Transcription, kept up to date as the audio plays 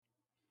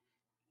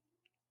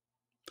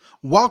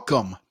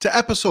Welcome to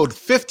episode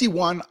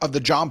 51 of the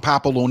John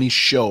Papaloni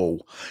Show.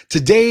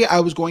 Today, I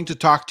was going to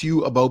talk to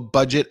you about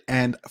budget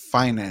and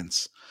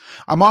finance.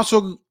 I'm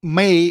also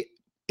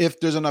if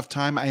there's enough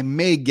time, I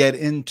may get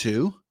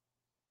into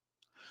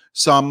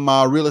some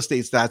real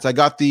estate stats. I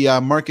got the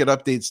market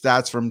update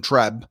stats from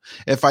TRREB.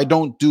 If I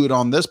don't do it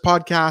on this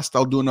podcast,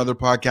 I'll do another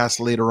podcast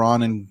later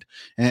on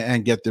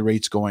and get the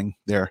rates going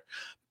there.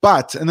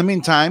 But in the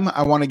meantime,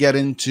 I want to get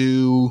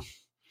into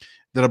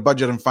the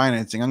budget and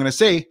financing. I'm going to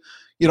say,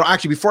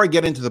 actually, before I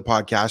get into the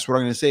podcast, what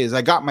I'm going to say is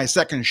I got my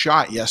second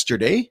shot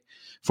yesterday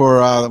for,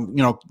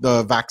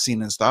 the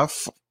vaccine and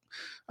stuff.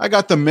 I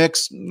got the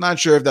mix. Not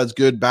sure if that's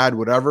good, bad,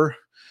 whatever.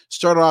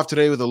 Started off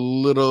today with a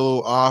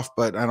little off,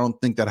 but I don't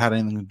think that had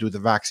anything to do with the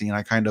vaccine.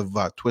 I kind of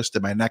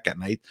twisted my neck at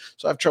night,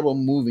 so I have trouble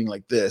moving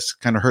like this.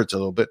 Kind of hurts a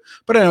little bit.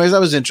 But anyways,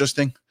 that was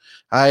interesting.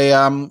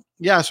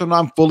 So now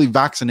I'm fully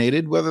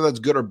vaccinated. Whether that's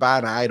good or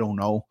bad, I don't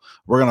know.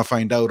 We're going to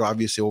find out,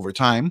 obviously, over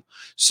time.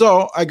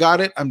 So I got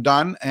it. I'm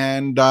done.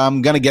 And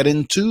I'm going to get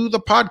into the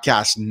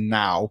podcast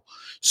now.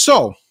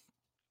 So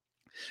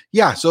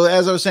as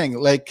I was saying,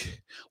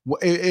 like,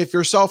 if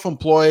you're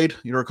self-employed,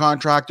 you're a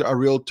contractor, a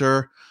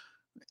realtor,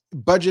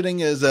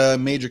 budgeting is a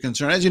major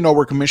concern. As you know,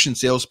 we're commission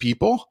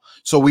salespeople.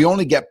 So we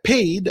only get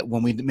paid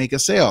when we make a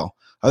sale.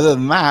 Other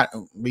than that,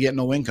 we get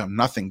no income,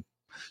 nothing.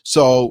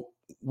 So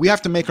we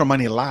have to make our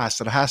money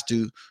last. It has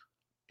to,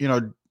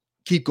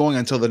 keep going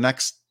until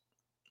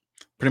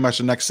pretty much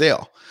the next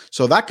sale.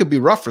 So that could be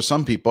rough for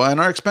some people, and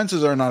our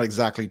expenses are not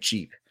exactly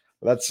cheap.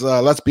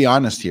 Let's be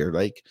honest here.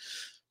 Like,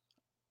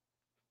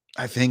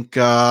 I think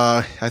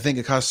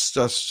it costs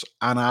us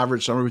on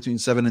average somewhere between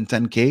 $7,000 and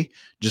 $10,000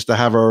 just to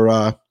have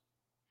our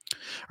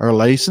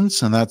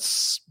license, and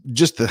that's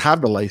just to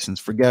have the license.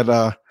 Forget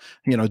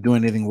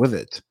doing anything with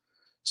it.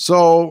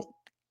 So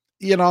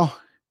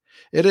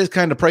it is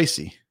kind of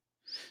pricey.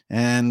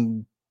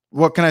 And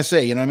what can I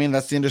say?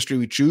 That's the industry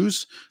we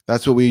choose.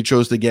 That's what we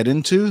chose to get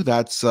into.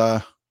 That's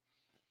it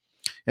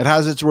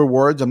has its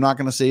rewards. I'm not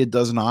going to say it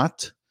does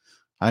not.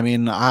 I'm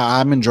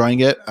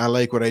enjoying it. I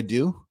like what I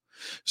do.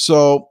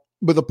 So,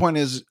 but the point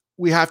is,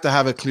 we have to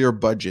have a clear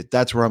budget.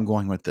 That's where I'm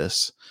going with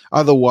this.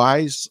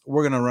 Otherwise,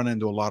 we're going to run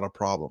into a lot of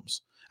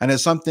problems. And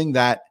it's something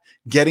that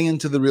getting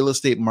into the real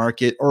estate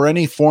market or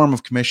any form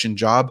of commission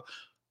job,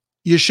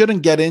 you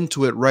shouldn't get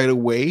into it right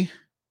away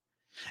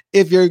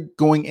if you're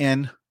going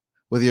in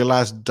with your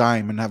last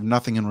dime and have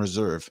nothing in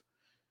reserve.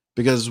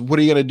 Because what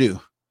are you going to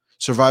do?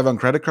 Survive on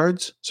credit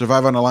cards?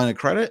 Survive on a line of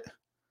credit?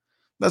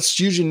 That's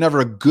usually never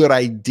a good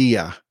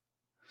idea.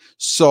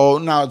 So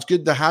now it's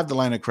good to have the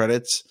line of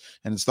credits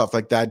and stuff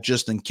like that,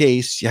 just in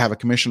case you have a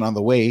commission on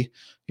the way.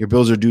 Your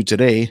bills are due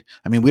today.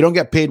 We don't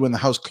get paid when the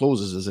house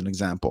closes, as an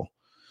example,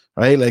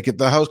 right? Like if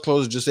the house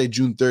closes, just say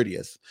June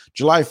 30th,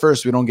 July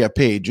 1st, we don't get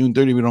paid. June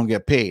 30th, we don't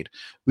get paid.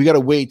 We got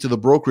to wait till the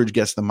brokerage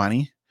gets the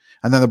money,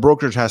 and then the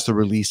brokerage has to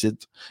release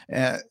it.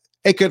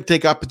 It could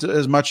take up to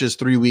as much as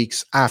 3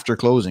 weeks after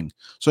closing.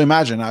 So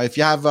imagine now, if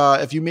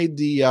you made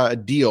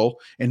the deal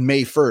in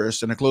May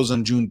 1st and it closed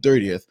on June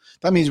 30th,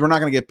 that means we're not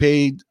going to get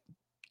paid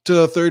to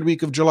the third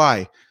week of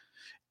July.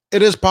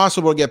 It is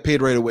possible to get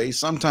paid right away.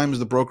 Sometimes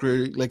the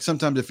broker,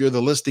 sometimes if you're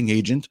the listing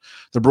agent,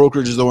 the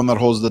brokerage is the one that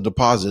holds the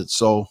deposit.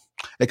 So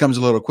it comes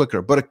a little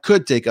quicker, but it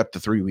could take up to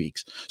 3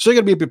 weeks. So you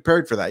got to be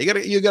prepared for that.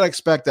 You got to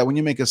expect that when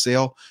you make a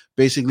sale,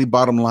 basically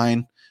bottom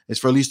line is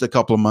for at least a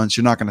couple of months,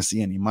 you're not going to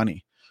see any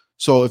money.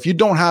 So if you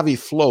don't have a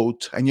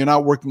float and you're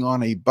not working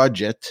on a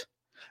budget,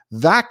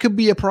 that could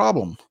be a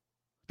problem.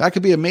 That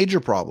could be a major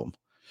problem.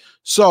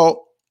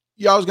 So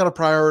you always got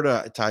to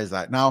prioritize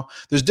that. Now,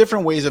 there's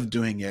different ways of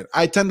doing it.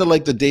 I tend to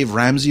like the Dave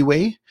Ramsey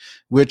way,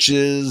 which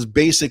is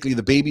basically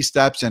the baby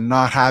steps and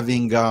not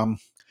having, I'm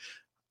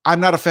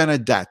not a fan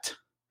of debt.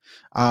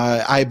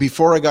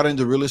 Before I got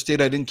into real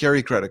estate, I didn't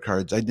carry credit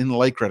cards. I didn't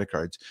like credit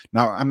cards.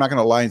 Now, I'm not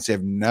going to lie and say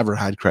I've never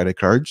had credit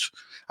cards.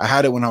 I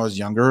had it when I was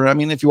younger.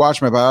 If you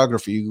watch my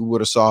biography, you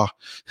would have saw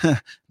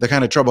the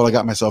kind of trouble I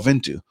got myself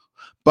into.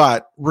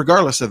 But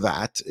regardless of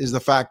that is the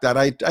fact that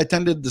I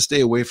tended to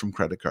stay away from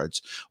credit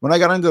cards. When I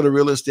got into the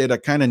real estate, I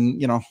kind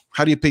of,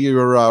 how do you pay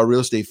your real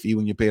estate fee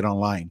when you pay it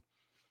online?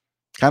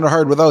 Kind of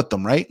hard without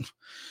them, right?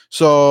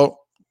 So,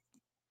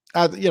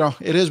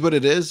 it is what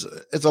it is.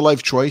 It's a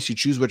life choice. You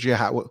choose what you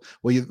have,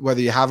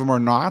 whether you have them or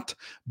not,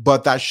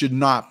 but that should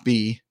not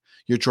be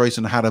your choice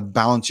on how to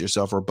balance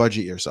yourself or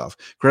budget yourself.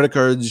 Credit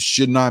cards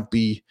should not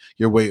be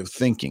your way of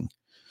thinking.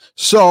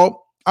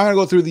 So I'm going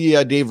to go through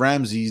the Dave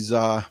Ramsey's,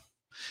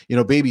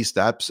 baby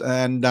steps,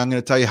 and I'm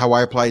going to tell you how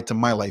I apply it to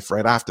my life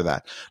right after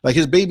that. Like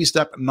his baby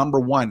step number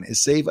 1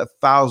 is save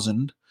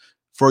 $1,000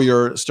 for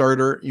your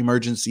starter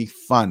emergency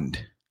fund.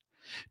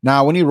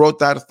 Now, when he wrote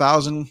that,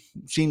 1,000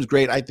 seems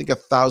great. I think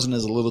 1,000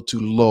 is a little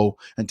too low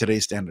in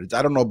today's standards.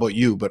 I don't know about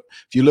you, but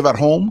if you live at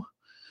home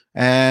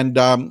and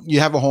you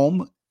have a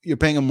home, you're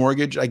paying a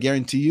mortgage, I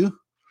guarantee you,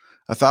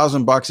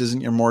 $1,000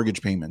 isn't your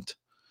mortgage payment.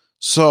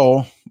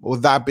 So,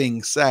 with that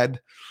being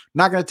said,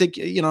 not going to take,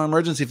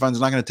 emergency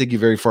funds not going to take you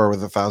very far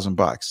with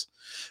 $1,000.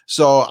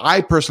 So, I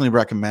personally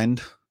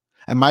recommend,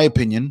 and my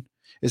opinion,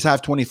 is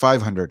have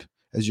 $2,500.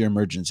 as your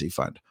emergency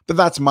fund. But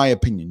that's my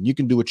opinion. You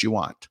can do what you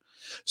want.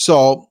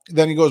 So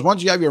then he goes,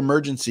 once you have your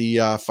emergency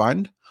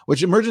fund,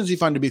 which emergency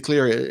fund, to be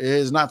clear,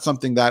 is not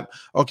something that,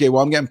 okay,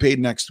 well, I'm getting paid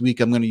next week,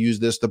 I'm going to use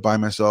this to buy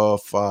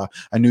myself a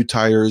new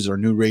tires or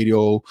new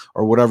radio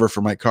or whatever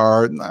for my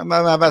car.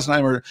 No, that's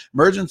not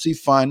emergency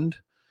fund.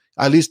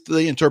 At least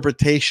the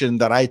interpretation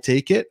that I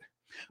take it,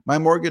 my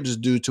mortgage is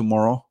due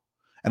tomorrow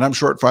and I'm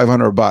short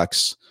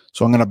 $500.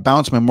 So I'm going to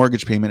bounce my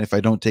mortgage payment if I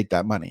don't take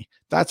that money.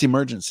 That's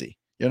emergency.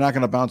 You're not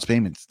going to bounce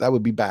payments. That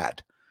would be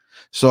bad.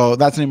 So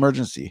that's an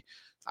emergency.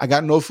 I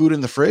got no food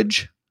in the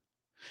fridge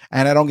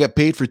and I don't get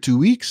paid for 2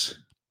 weeks.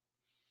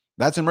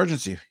 That's an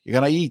emergency. You got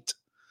to eat.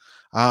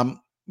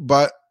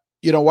 But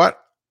you know what?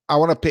 I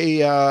want to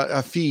pay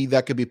a fee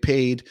that could be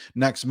paid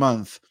next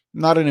month.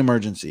 Not an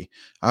emergency.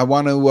 I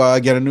want to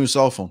get a new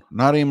cell phone.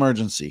 Not an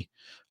emergency.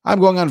 I'm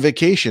going on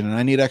vacation and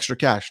I need extra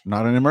cash.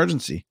 Not an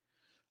emergency.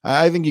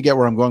 I think you get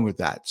where I'm going with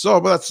that. So,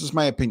 but that's just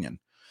my opinion.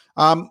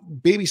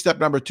 Baby step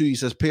number 2, he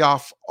says, pay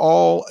off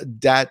all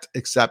debt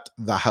except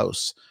the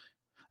house.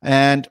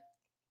 And,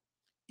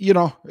 you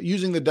know,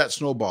 using the debt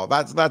snowball,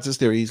 that's his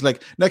theory. He's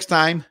like, next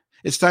time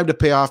it's time to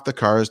pay off the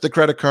cars, the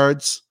credit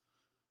cards,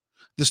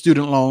 the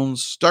student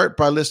loans. Start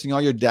by listing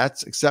all your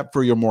debts except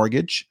for your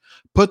mortgage.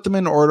 Put them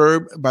in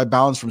order by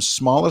balance from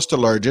smallest to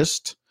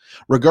largest,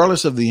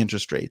 regardless of the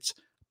interest rates.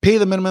 Pay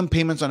the minimum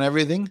payments on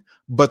everything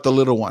but the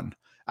little one.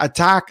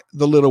 Attack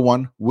the little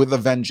one with a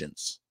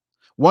vengeance.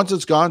 Once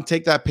it's gone,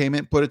 take that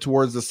payment, put it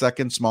towards the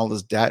second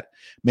smallest debt,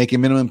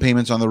 making minimum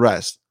payments on the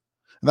rest.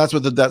 And that's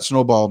what the debt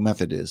snowball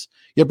method is.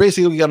 You're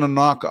basically going to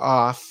knock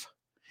off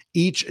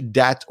each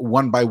debt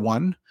one by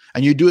one,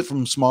 and you do it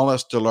from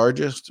smallest to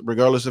largest,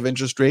 regardless of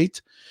interest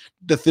rate.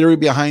 The theory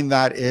behind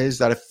that is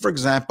that if, for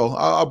example,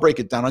 I'll break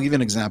it down. I'll give you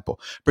an example.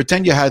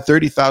 Pretend you had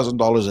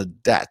 $30,000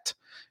 of debt.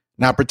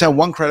 Now, pretend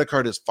one credit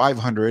card is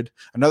 $500,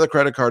 another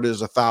credit card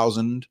is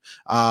 $1,000,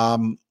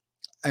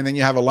 and then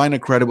you have a line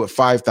of credit with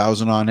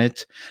 $5,000 on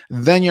it.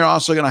 Then you're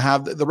also going to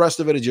have the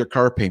rest of it is your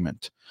car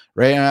payment,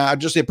 right? And I'll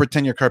just say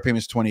pretend your car payment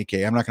is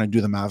 $20K. I'm not going to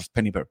do the math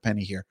penny by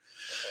penny here.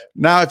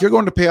 Now, if you're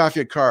going to pay off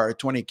your car at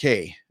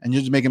 $20K and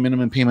you're just making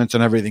minimum payments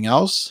on everything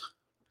else,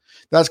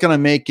 that's going to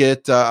make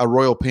it a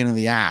royal pain in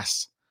the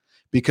ass.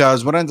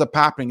 Because what ends up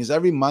happening is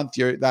every month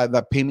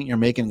that payment you're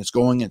making, it's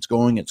going, and it's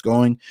going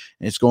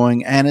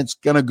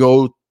to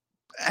go,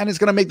 and it's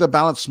going to make the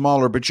balance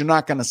smaller, but you're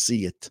not going to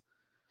see it.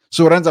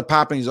 So what ends up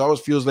happening is it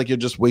always feels like you're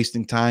just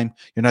wasting time.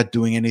 You're not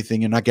doing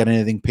anything. You're not getting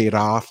anything paid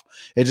off.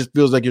 It just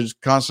feels like you're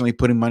just constantly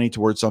putting money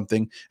towards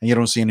something and you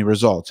don't see any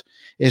results.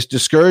 It's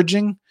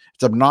discouraging.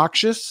 It's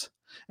obnoxious.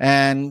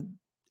 And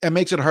it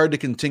makes it hard to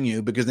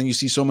continue because then you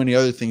see so many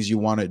other things you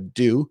want to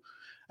do.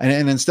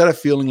 And instead of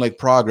feeling like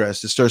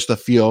progress, it starts to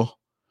feel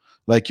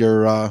like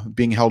you're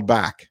being held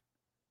back.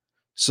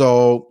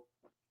 So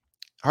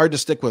hard to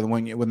stick with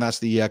when that's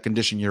the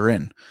condition you're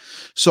in.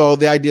 So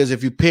the idea is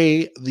if you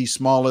pay the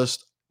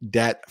smallest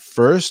debt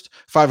first,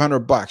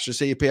 $500, just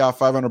say you pay off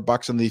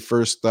 $500 in the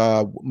first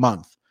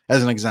month,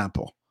 as an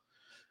example.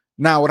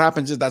 Now what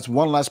happens is that's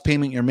one less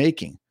payment you're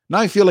making.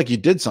 Now you feel like you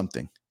did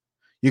something.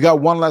 You got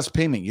one less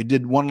payment. You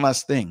did one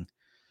less thing.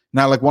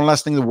 Now, like one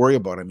less thing to worry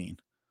about, I mean.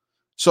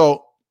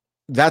 So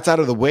that's out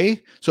of the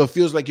way. So it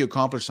feels like you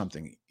accomplished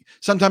something.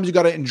 Sometimes you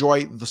got to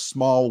enjoy the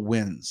small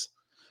wins.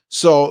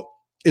 So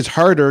it's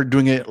harder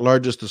doing it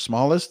largest to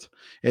smallest.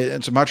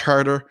 It's much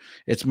harder.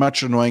 It's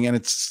much annoying, and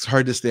it's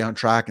hard to stay on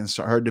track and it's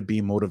hard to be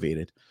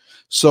motivated.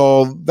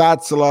 So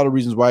that's a lot of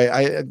reasons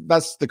why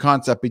that's the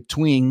concept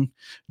between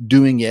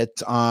doing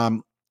it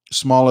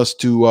smallest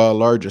to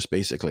largest,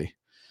 basically.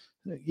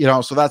 You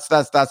know, so that's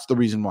the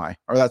reason why,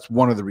 or that's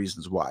one of the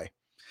reasons why.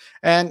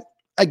 And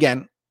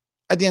again,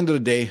 at the end of the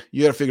day,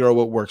 you got to figure out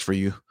what works for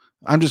you.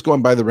 I'm just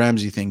going by the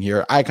Ramsey thing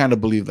here. I kind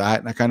of believe that,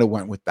 and I kind of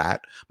went with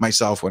that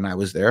myself when I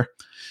was there.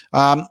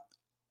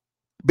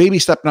 Baby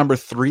step number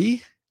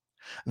 3.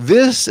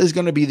 This is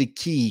going to be the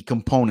key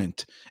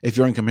component if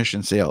you're in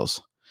commission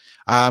sales,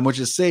 which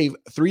is save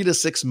 3 to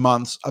 6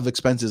 months of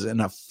expenses in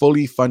a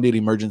fully funded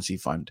emergency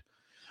fund.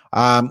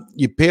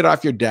 You paid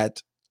off your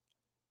debt.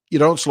 You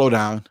don't slow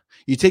down.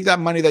 You take that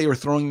money that you're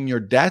throwing in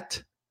your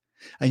debt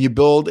and you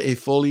build a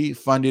fully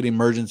funded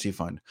emergency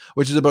fund,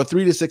 which is about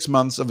 3 to 6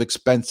 months of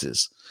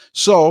expenses.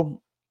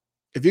 So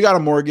if you got a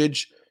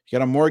mortgage, you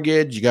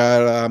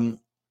got,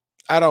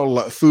 I don't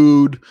know,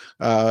 food,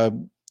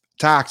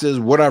 taxes,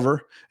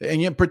 whatever,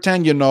 and you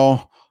pretend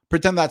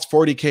that's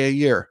 $40K a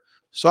year.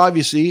 So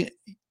obviously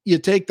you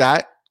take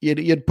that,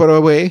 you'd put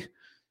away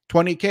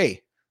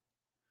 $20K,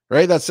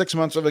 right? That's 6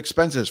 months of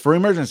expenses for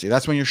emergency.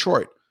 That's when you're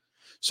short.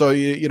 So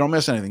you don't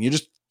miss anything. You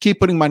just keep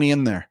putting money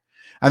in there.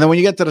 And then when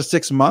you get to the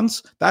 6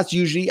 months, that's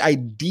usually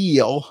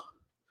ideal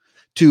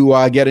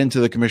to get into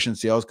the commission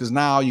sales because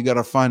now you got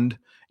a fund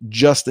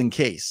just in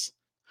case.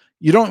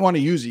 You don't want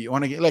to use it. You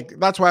want to get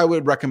that's why I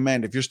would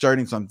recommend if you're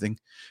starting something,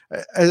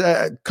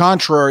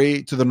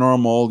 contrary to the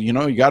normal,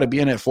 you got to be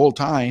in it full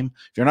time.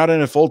 If you're not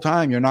in it full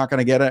time, you're not going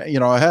to get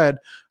ahead.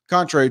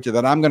 Contrary to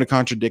that, I'm going to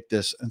contradict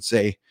this and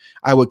say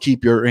I would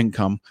keep your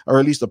income or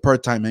at least a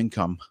part-time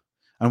income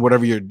on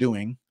whatever you're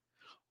doing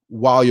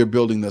while you're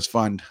building this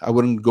fund. I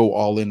wouldn't go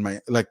all in.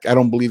 I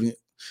don't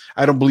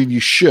believe you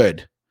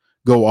should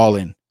go all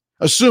in,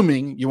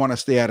 assuming you want to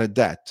stay out of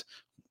debt.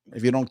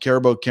 If you don't care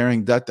about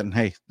carrying debt, then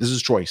hey, this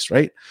is choice,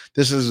 right?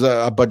 This is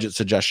a budget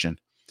suggestion.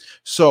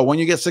 So when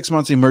you get 6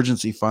 months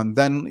emergency fund,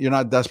 then you're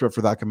not desperate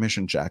for that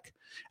commission check.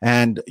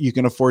 And you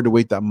can afford to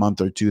wait that month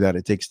or two that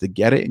it takes to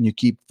get it. And you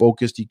keep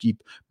focused, you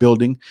keep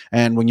building.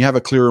 And when you have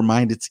a clearer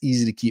mind, it's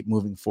easy to keep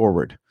moving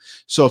forward.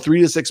 So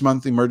 3 to 6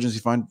 month emergency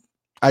fund.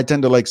 I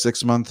tend to like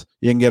 6 months.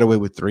 You can get away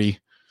with 3.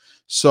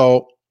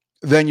 So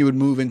then you would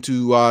move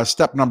into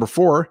step number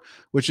 4,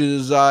 which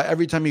is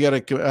every time you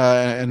get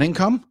an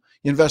income,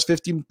 you invest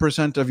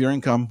 15% of your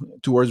income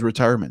towards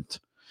retirement.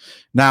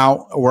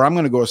 Now, where I'm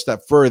going to go a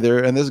step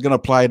further, and this is going to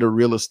apply to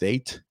real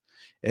estate,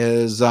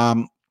 is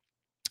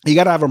you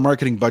got to have a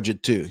marketing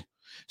budget too.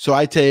 So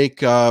I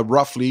take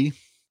roughly,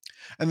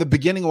 in the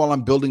beginning, while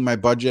I'm building my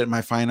budget,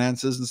 my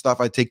finances and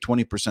stuff, I take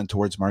 20%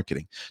 towards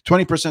marketing.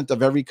 20%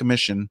 of every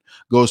commission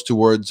goes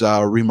towards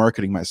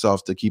remarketing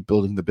myself to keep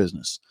building the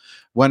business.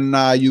 When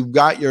you've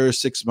got your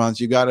 6 months,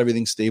 you got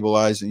everything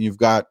stabilized, and you've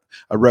got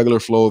a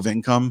regular flow of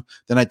income,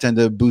 then I tend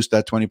to boost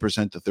that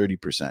 20% to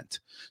 30%.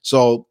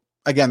 So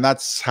again,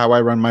 that's how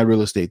I run my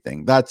real estate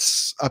thing.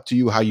 That's up to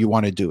you how you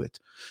want to do it.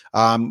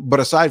 But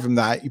aside from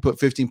that, you put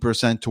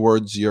 15%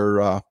 towards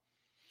your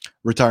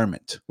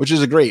retirement, which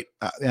is a great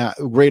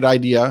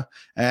idea.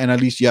 And at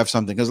least you have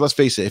something. Because let's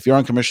face it, if you're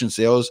on commission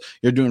sales,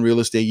 you're doing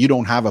real estate, you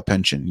don't have a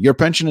pension. Your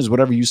pension is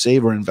whatever you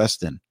save or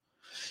invest in.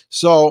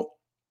 So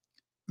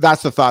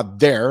that's the thought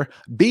there.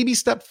 Baby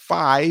step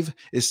 5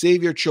 is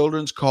save your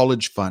children's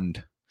college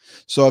fund.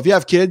 So if you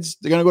have kids,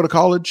 they're going to go to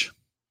college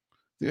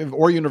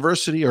or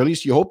university, or at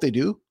least you hope they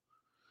do.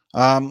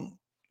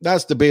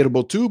 That's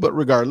debatable too, but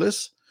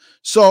regardless.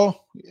 So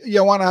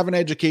you want to have an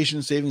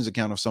education savings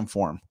account of some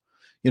form,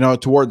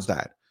 towards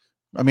that.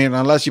 I mean,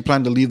 unless you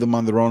plan to leave them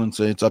on their own and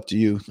say it's up to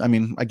you. I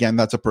mean, again,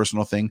 that's a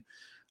personal thing.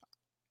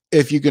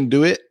 If you can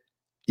do it,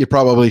 you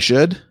probably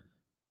should.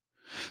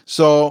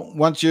 So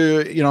once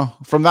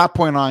from that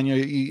point on,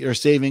 you're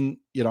saving,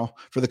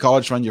 for the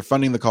college fund, you're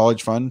funding the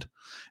college fund.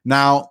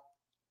 Now,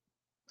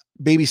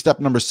 baby step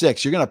number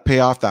 6, you're going to pay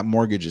off that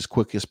mortgage as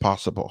quick as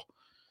possible.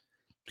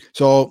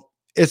 So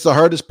it's the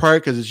hardest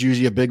part because it's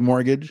usually a big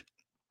mortgage.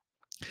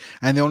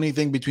 And the only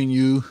thing between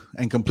you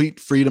and complete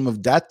freedom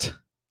of debt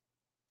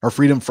or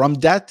freedom from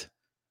debt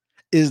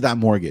is that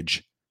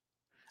mortgage.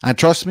 And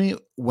trust me,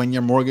 when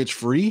you're mortgage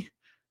free,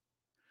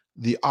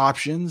 the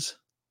options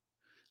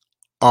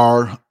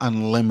are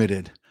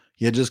unlimited.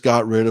 You just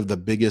got rid of the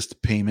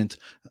biggest payment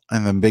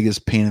and the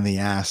biggest pain in the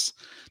ass.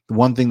 The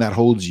one thing that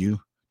holds you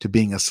to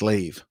being a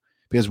slave.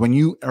 Because when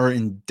you are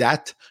in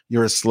debt,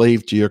 you're a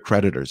slave to your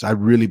creditors. I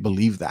really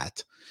believe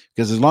that.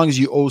 Because as long as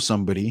you owe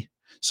somebody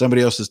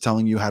else is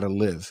telling you how to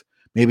live.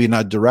 Maybe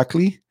not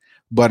directly,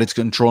 but it's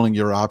controlling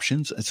your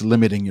options. It's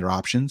limiting your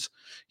options.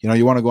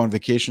 You want to go on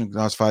vacation, it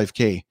costs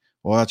 $5,000.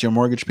 Well, that's your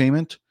mortgage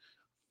payment.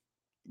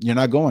 You're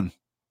not going.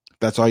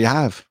 That's all you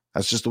have.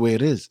 That's just the way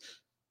it is.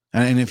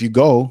 And if you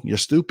go, you're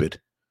stupid.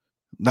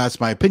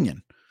 That's my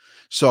opinion.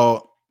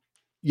 So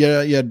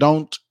you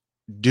don't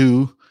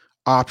do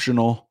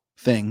optional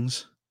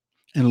things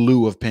in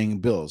lieu of paying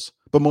bills.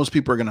 But most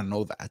people are going to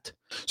know that.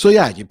 So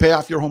yeah, you pay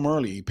off your home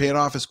early. You pay it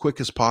off as quick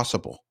as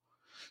possible.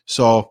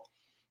 So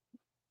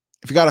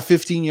if you got a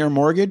 15-year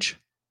mortgage,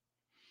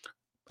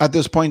 at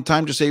this point in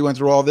time, just say you went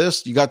through all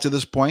this, you got to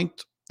this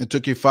point, it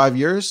took you 5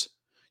 years,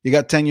 you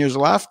got 10 years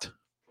left,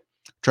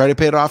 try to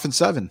pay it off in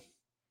 7.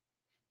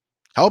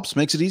 Helps,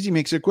 makes it easy,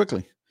 makes it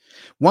quickly.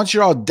 Once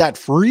you're all debt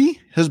free,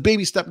 his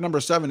baby step number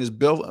 7 is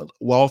build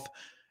wealth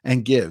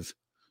and give.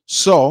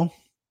 So,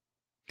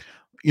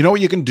 you know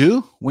what you can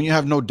do when you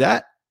have no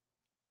debt?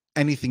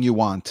 Anything you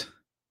want.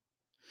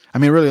 I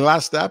mean, really,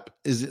 last step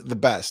is the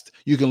best.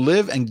 You can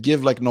live and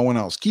give like no one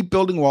else. Keep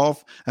building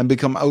wealth and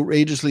become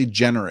outrageously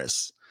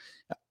generous,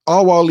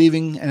 all while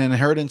leaving an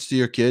inheritance to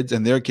your kids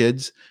and their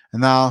kids.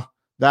 And now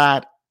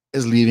that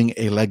is leaving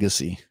a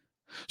legacy.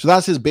 So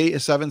that's his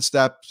 7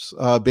 steps,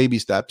 baby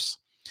steps.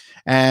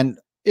 And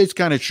it's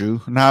kind of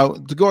true. Now,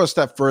 to go a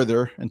step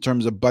further in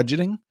terms of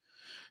budgeting,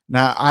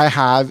 now I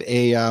have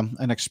Excel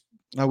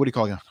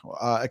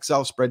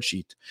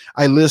spreadsheet.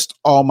 I list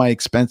all my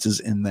expenses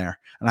in there,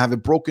 and I have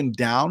it broken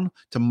down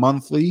to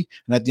monthly,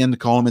 and at the end of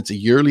the column, it's a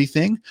yearly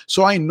thing.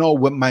 So I know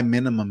what my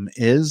minimum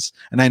is,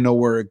 and I know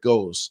where it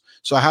goes.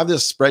 So I have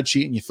this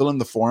spreadsheet, and you fill in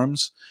the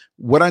forms.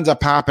 What ends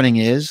up happening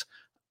is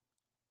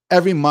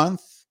every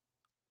month,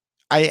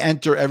 I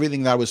enter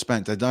everything that was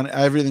spent. I've done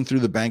everything through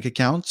the bank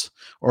accounts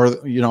or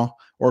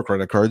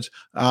credit cards.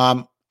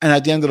 And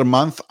at the end of the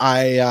month,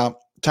 I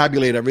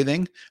tabulate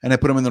everything and I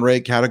put them in the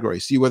right category.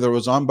 See whether it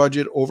was on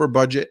budget, over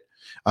budget,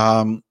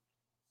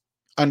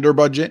 under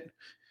budget.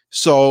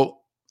 So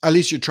at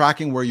least you're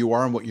tracking where you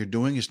are and what you're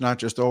doing. It's not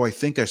just, I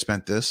think I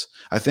spent this.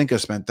 I think I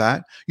spent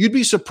that. You'd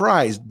be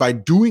surprised by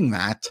doing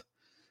that,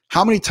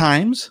 how many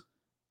times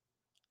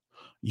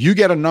you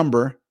get a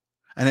number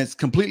and it's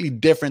completely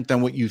different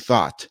than what you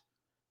thought.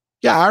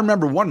 Yeah, I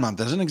remember one month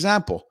as an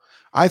example.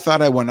 I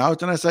thought I went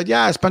out and I said,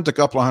 yeah, I spent a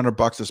couple of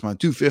 $100 this month,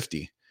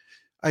 250.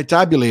 I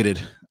tabulated.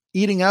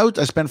 Eating out,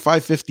 I spent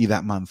 550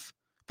 that month.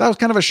 That was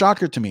kind of a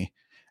shocker to me.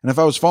 And if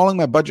I was following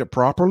my budget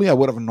properly, I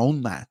would have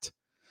known that.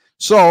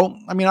 So,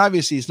 I mean,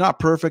 obviously it's not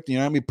perfect. You're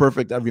not going to be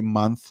perfect every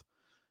month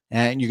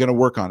and you're going to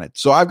work on it.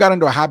 So I've got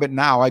into a habit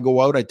now. I go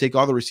out, I take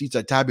all the receipts,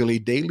 I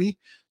tabulate daily.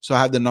 So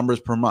I have the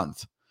numbers per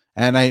month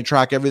and I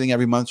track everything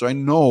every month. So I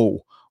know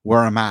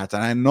where I'm at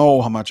and I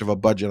know how much of a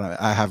budget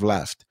I have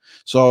left.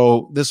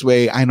 So this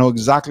way I know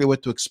exactly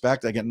what to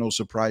expect. I get no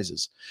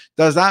surprises.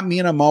 Does that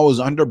mean I'm always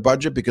under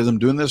budget because I'm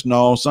doing this?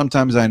 No,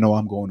 sometimes I know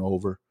I'm going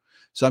over.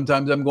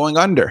 Sometimes I'm going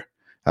under.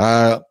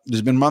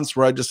 There's been months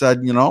where I just said,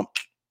 I'm going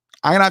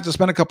to have to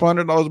spend a couple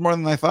 $100 more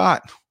than I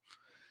thought.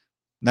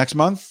 Next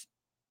month,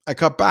 I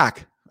cut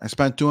back. I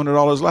spent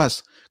 $200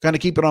 less, kind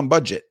of keep it on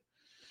budget.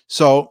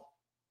 So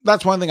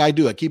that's one thing I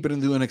do. I keep it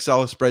into an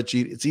Excel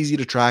spreadsheet. It's easy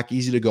to track,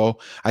 easy to go.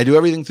 I do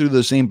everything through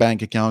the same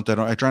bank account.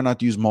 I try not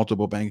to use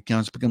multiple bank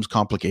accounts. It becomes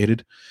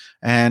complicated.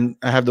 And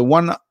I have the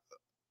one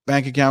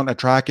bank account. I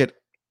track it.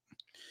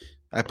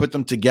 I put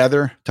them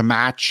together to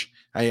match.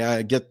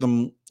 I get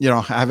them,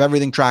 I have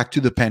everything tracked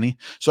to the penny.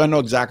 So I know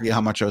exactly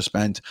how much I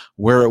spent,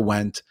 where it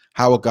went,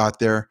 how it got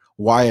there,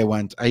 why I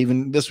went.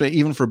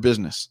 Even for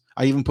business,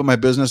 I even put my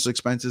business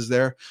expenses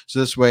there. So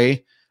this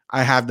way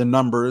I have the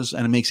numbers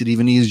and it makes it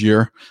even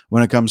easier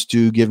when it comes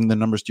to giving the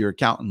numbers to your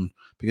accountant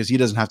because he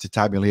doesn't have to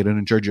tabulate it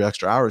and charge you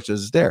extra hours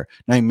because it's there.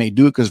 Now he may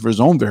do it because for his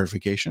own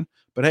verification,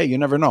 but hey, you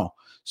never know.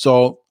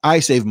 So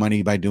I save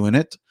money by doing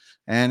it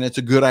and it's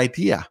a good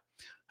idea.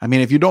 I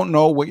mean, if you don't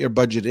know what your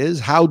budget is,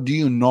 how do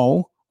you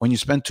know when you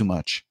spend too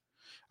much?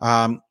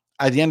 At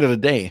the end of the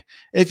day,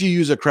 if you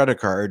use a credit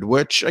card,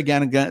 which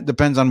again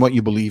depends on what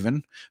you believe in.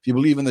 If you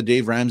believe in the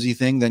Dave Ramsey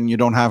thing, then you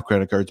don't have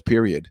credit cards,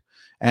 period.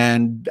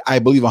 And I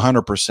believe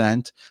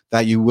 100%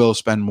 that you will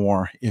spend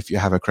more if you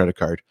have a credit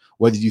card,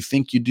 whether you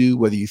think you do,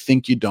 whether you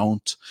think you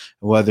don't,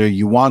 whether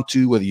you want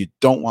to, whether you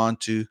don't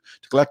want to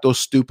collect those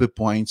stupid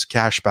points,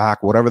 cash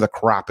back, whatever the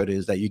crap it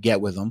is that you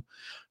get with them.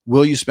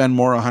 Will you spend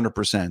more?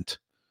 100%.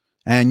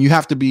 And you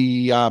have to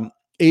be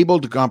able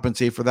to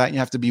compensate for that. You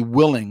have to be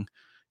willing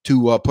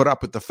to put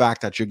up with the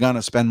fact that you're going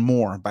to spend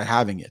more by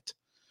having it.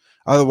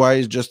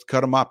 Otherwise, just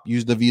cut them up.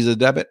 Use the Visa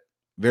debit.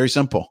 Very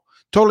simple.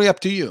 Totally up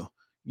to you.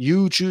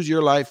 You choose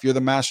your life. You're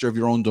the master of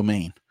your own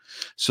domain.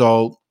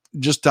 So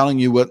just telling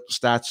you what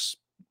stats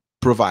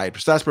provide.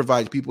 Stats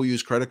provides people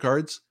use credit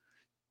cards,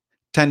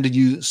 tend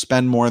to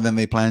spend more than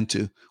they plan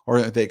to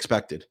or they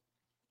expected.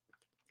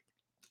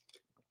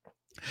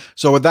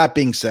 So with that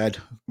being said,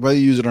 whether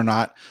you use it or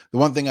not, the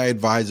one thing I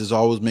advise is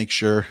always make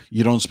sure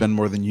you don't spend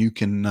more than you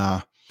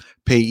can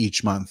pay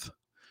each month,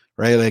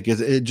 right? Like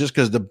just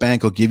because the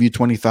bank will give you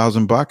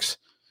 $20,000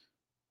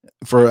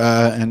 for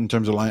in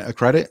terms of line of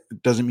credit,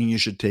 doesn't mean you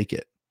should take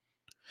it.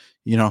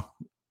 Know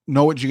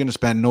what you're going to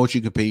spend, know what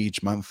you can pay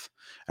each month.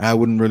 I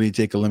wouldn't really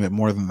take a limit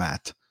more than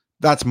that.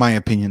 That's my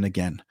opinion.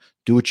 Again,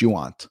 do what you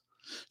want.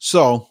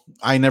 So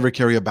I never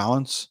carry a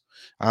balance.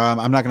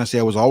 I'm not going to say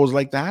I was always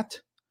like that.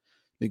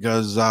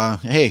 Because,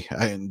 hey,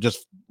 I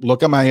just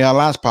look at my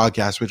last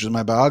podcast, which is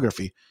my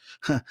biography.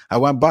 I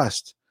went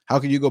bust. How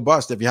can you go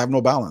bust if you have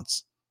no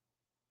balance?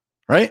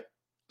 Right?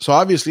 So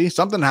obviously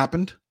something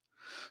happened.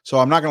 So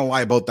I'm not going to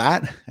lie about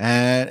that.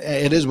 And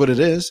it is what it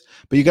is.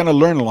 But you're going to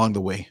learn along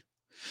the way.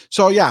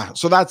 So yeah,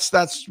 so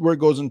that's where it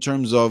goes in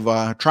terms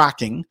of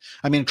tracking.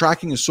 I mean,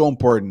 tracking is so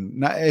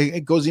important.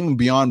 It goes even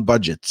beyond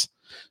budgets.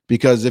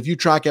 Because if you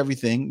track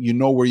everything, you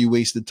know where you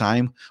wasted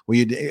time.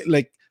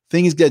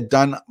 Things get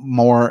done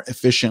more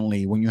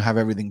efficiently when you have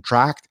everything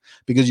tracked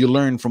because you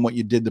learn from what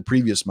you did the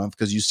previous month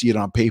because you see it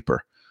on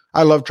paper.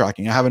 I love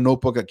tracking. I have a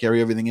notebook. I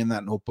carry everything in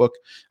that notebook.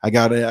 I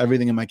got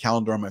everything in my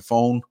calendar on my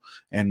phone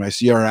and my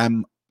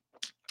CRM.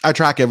 I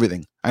track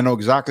everything. I know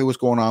exactly what's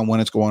going on when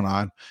it's going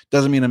on.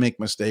 Doesn't mean I make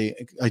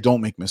mistakes. I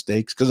don't make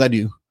mistakes because I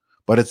do,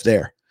 but it's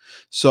there.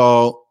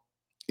 So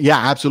yeah,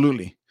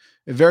 absolutely.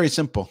 Very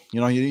simple. You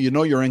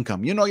know your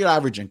income. You know your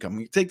average income.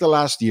 You take the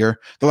last year,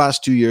 the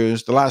last 2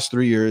 years, the last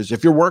 3 years.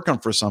 If you're working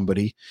for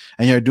somebody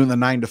and you're doing the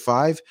 9 to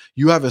 5,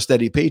 you have a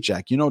steady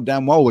paycheck. You know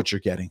damn well what you're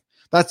getting.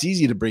 That's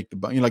easy to break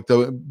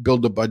to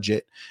build a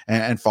budget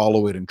and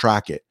follow it and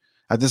track it.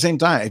 At the same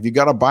time, if you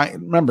got to buy,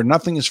 remember,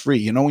 nothing is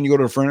free. When you go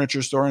to a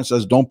furniture store and it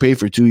says don't pay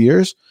for 2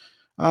 years,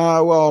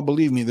 well,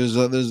 believe me, there's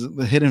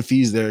the hidden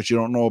fees there that you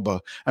don't know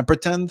about. And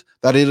pretend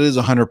that it is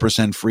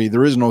 100% free.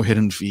 There is no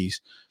hidden fees.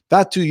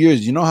 That 2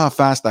 years, you know how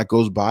fast that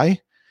goes by?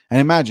 And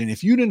imagine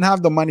if you didn't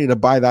have the money to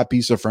buy that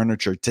piece of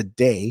furniture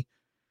today,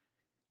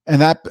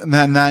 and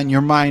then your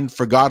mind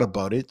forgot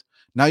about it.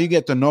 Now you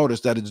get to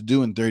notice that it's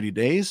due in 30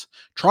 days.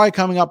 Try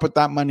coming up with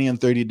that money in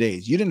 30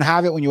 days. You didn't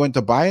have it when you went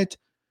to buy it.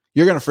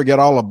 You're going to forget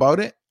all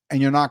about it,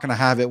 and you're not going to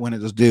have it when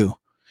it is due.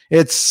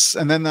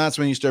 And then that's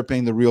when you start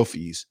paying the real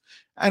fees.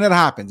 And it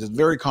happens. It's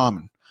very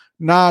common.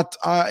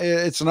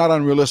 It's not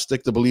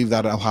unrealistic to believe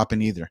that it'll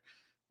happen either.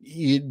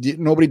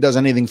 Nobody does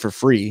anything for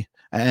free,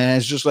 and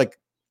it's just like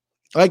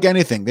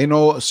anything. They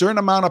know a certain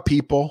amount of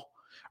people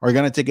are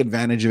going to take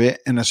advantage of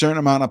it, and a certain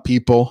amount of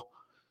people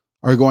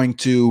are going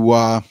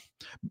to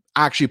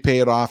actually pay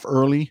it off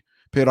early,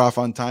 pay it off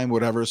on time,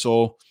 whatever.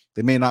 So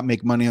they may not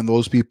make money on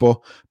those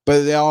people,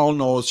 but they all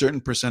know a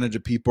certain percentage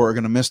of people are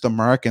going to miss the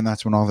mark, and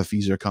that's when all the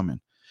fees are coming.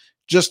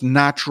 Just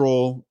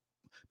natural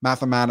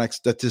mathematics,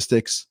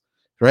 statistics,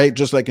 right?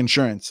 Just like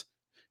insurance.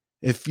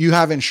 If you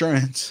have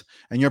insurance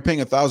and you're paying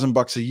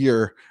 $1,000 a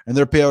year and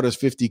their payout is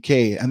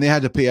 $50K and they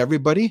had to pay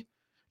everybody,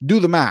 do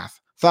the math.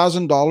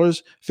 $1,000,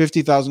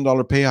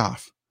 $50,000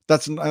 payoff.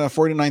 That's a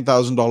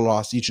 $49,000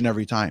 loss each and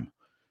every time.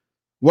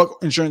 What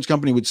insurance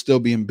company would still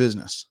be in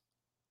business?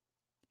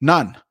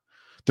 None.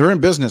 They're in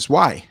business.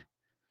 Why?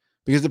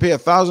 Because they pay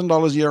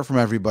 $1,000 a year from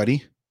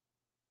everybody.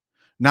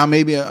 Now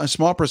maybe a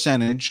small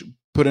percentage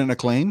put in a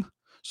claim.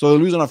 So they're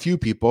losing a few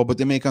people, but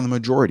they make on the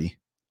majority.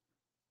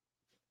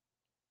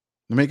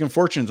 They're making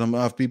fortunes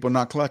of people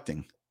not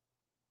collecting.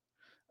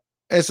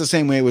 It's the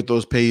same way with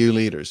those pay you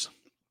laters.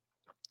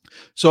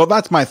 So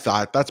that's my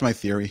thought. That's my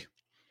theory.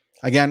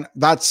 Again,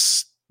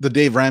 that's the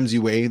Dave Ramsey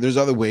way. There's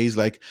other ways,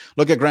 like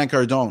look at Grant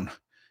Cardone,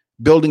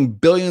 building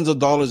billions of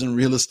dollars in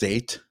real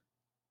estate,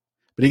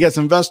 but he gets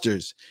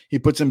investors. He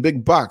puts in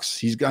big bucks.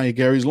 He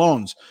carries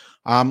loans.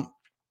 A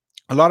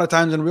lot of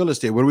times in real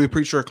estate, what do we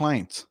preach to our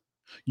clients?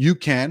 You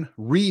can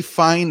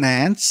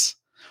refinance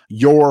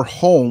your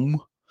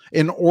home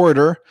in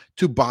order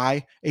to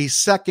buy a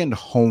second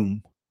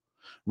home.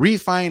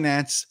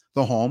 Refinance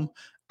the home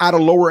at a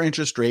lower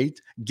interest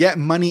rate, get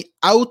money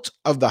out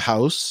of the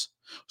house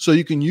so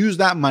you can use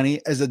that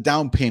money as a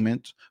down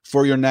payment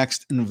for your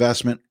next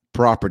investment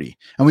property.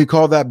 And we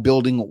call that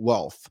building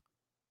wealth.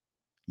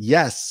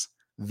 Yes,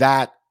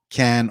 that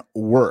can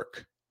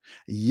work.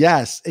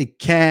 Yes, it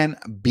can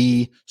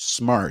be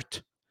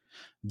smart.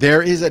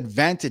 There is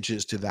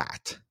advantages to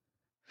that.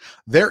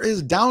 There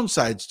is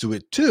downsides to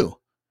it too.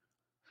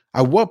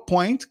 At what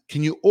point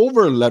can you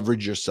over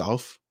leverage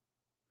yourself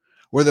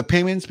where the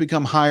payments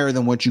become higher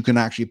than what you can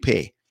actually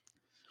pay?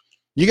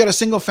 You got a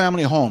single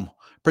family home.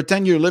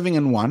 Pretend you're living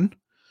in one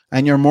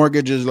and your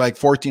mortgage is like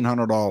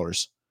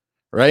 $1,400,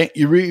 right?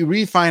 You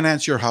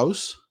refinance your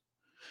house.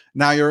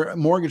 Now your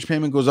mortgage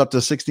payment goes up to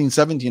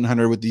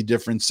 $1,700 with the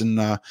difference in,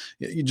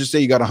 you just say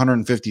you got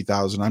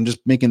 $150,000. I'm just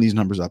making these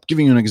numbers up,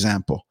 giving you an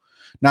example.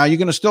 Now you're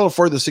going to still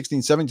afford the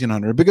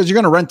 $1,700 because you're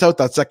going to rent out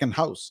that second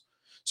house.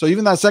 So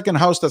even that second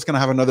house that's going to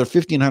have another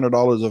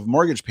 $1,500 of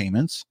mortgage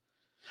payments,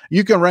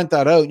 you can rent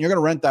that out, and you're going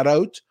to rent that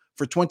out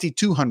for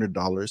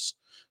 $2,200.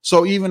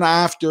 So even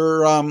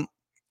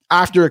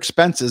after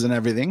expenses and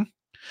everything,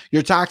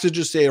 your taxes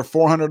just say are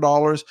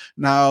 $400.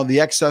 Now the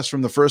excess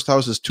from the first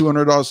house is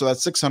 $200, so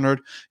that's $600.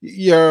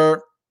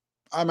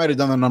 I might have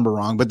done the number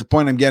wrong, but the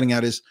point I'm getting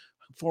at is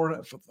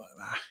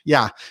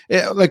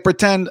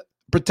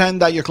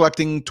pretend that you're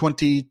collecting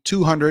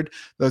 $2,200.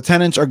 The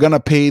tenants are going to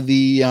pay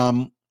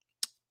the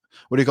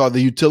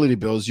the utility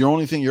bills. The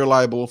only thing you're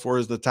liable for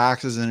is the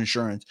taxes and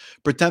insurance.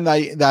 Pretend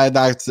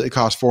that it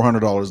costs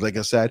 $400, like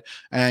I said,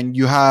 and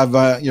you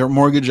have your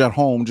mortgage at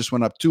home just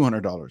went up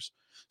 $200.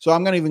 So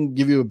I'm going to even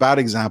give you a bad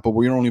example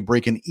where you're only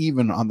breaking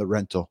even on the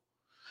rental.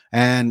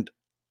 And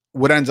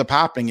what ends up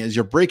happening is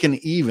you're breaking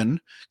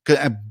even,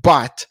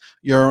 but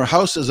your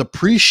house is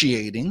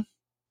appreciating.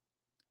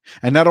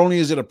 And not only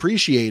is it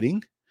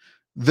appreciating,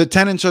 the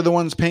tenants are the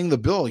ones paying the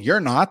bill. You're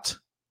not.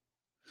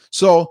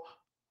 So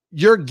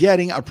you're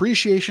getting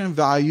appreciation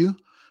value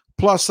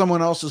plus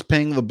someone else is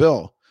paying the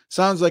bill.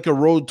 Sounds like a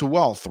road to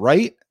wealth,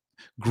 right?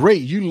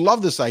 Great. You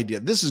love this idea.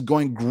 This is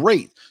going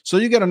great. So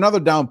you get another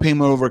down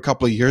payment over a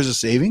couple of years of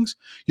savings.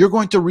 You're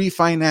going to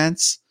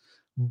refinance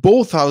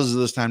both houses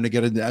this time to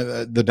get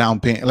the down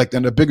payment, like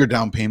then a bigger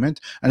down payment,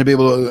 and to be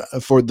able to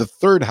afford the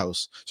third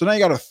house. So now you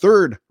got a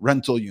third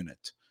rental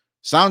unit.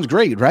 Sounds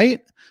great,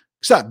 right?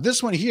 Except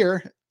this one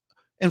here,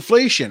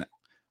 inflation.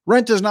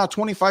 Rent is now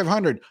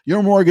 $2,500.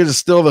 Your mortgage is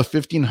still the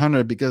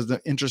 $1,500 because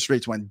the interest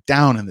rates went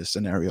down in this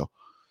scenario.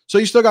 So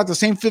you still got the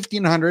same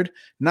 $1,500.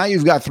 Now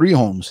you've got 3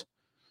 homes.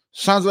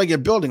 Sounds like you're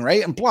building,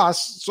 right? And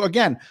plus, so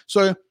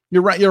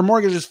your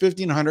mortgage is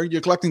 $1,500.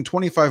 You're collecting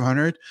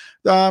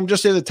 $2,500.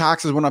 Just say the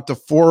taxes went up to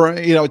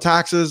 $400.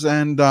 Taxes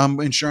and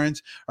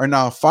insurance are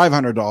now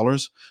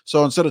 $500.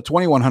 So instead of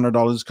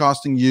 $2,100, it's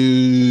costing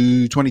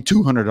you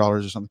 $2,200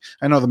 or something.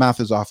 I know the math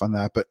is off on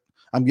that, but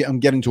I'm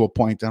getting to a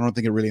point. I don't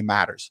think it really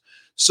matters.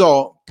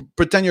 So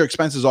pretend your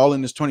expenses all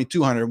in is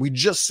 $2,200. We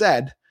just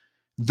said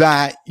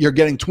that you're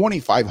getting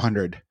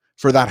 $2,500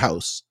 for that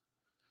house.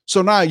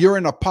 So now you're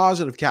in a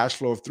positive cash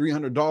flow of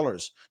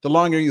 $300. The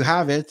longer you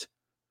have it,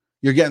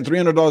 you're getting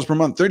 $300 per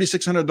month,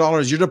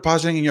 $3,600 you're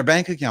depositing in your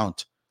bank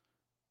account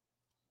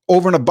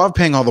over and above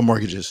paying all the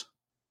mortgages.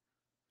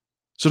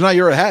 So now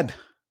you're ahead.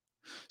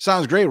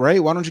 Sounds great,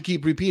 right? Why don't you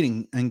keep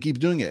repeating and keep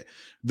doing it?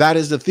 That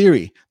is the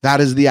theory. That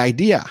is the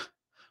idea.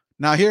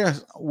 Now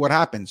here's what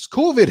happens.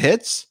 COVID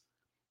hits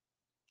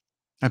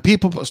and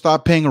people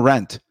stop paying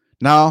rent.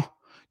 Now,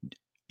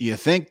 you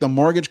think the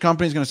mortgage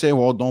company is going to say,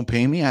 well, don't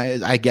pay me.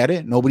 I get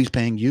it. Nobody's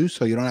paying you,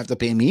 so you don't have to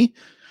pay me.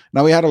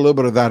 Now, we had a little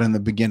bit of that in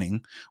the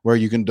beginning where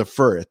you can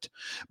defer it.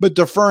 But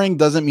deferring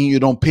doesn't mean you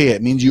don't pay it.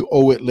 It means you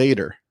owe it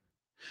later.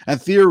 And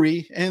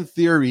in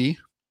theory,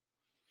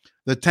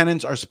 The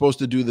tenants are supposed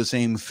to do the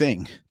same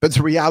thing. But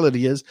the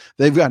reality is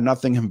they've got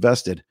nothing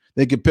invested.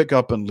 They could pick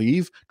up and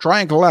leave, try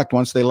and collect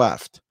once they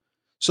left.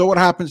 So what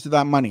happens to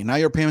that money? Now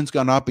your payment's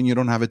gone up and you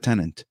don't have a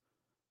tenant.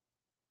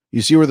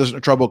 You see where the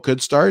trouble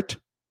could start?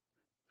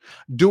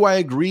 Do I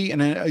agree?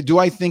 And do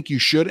I think you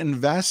should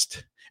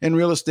invest in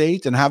real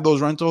estate and have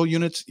those rental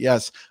units?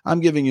 Yes. I'm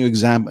giving you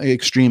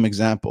extreme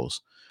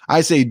examples.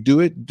 I say do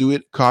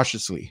it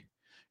cautiously.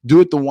 Do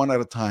it the one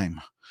at a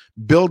time.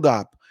 Build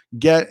up.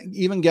 Get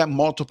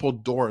multiple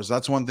doors.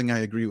 That's one thing I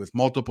agree with.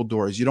 Multiple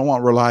doors. You don't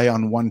want to rely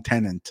on one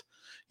tenant,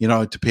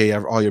 to pay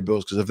all your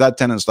bills, because if that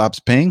tenant stops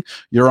paying,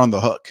 you're on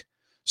the hook.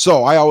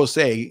 So I always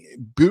say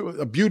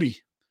beauty.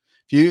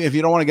 If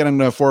you don't want to get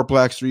into a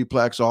fourplex,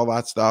 threeplex, all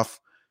that stuff,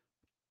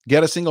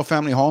 get a single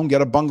family home,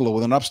 get a bungalow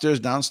with an upstairs,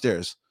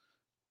 downstairs.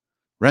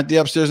 Rent the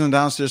upstairs and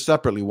downstairs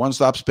separately. One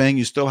stops paying,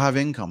 you still have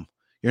income.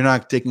 You're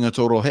not taking a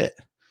total hit.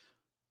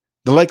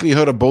 The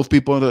likelihood of both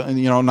people,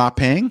 not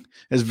paying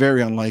is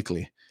very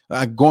unlikely.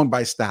 Going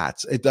by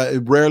stats, it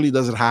rarely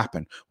does it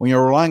happen. When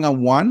you're relying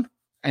on one,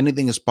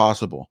 anything is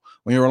possible.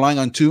 When you're relying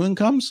on two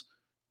incomes,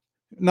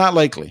 not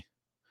likely.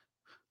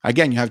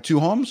 Again, you have two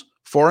homes,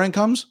 4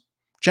 incomes,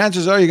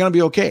 chances are you're going to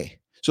be okay.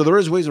 So there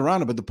is ways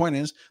around it, but the point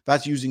is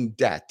that's using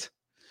debt.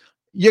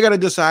 You got to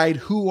decide,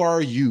 who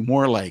are you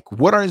more like?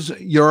 What is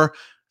your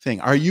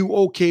thing? Are you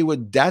okay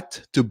with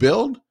debt to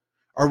build,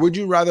 or would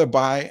you rather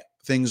buy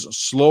things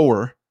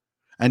slower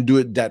and do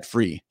it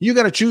debt-free? You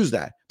got to choose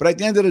that. But at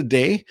the end of the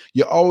day,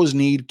 you always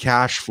need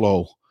cash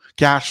flow.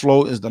 Cash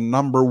flow is the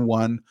number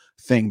one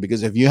thing,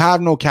 because if you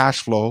have no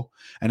cash flow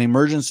and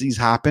emergencies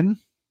happen,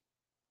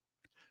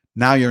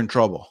 now you're in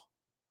trouble.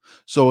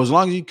 So as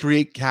long as you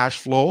create cash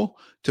flow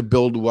to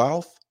build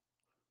wealth,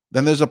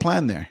 then there's a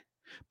plan there.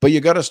 But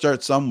you got to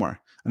start somewhere.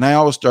 And I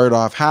always start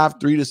off, have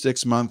 3 to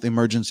 6 month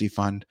emergency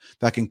fund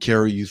that can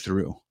carry you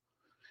through.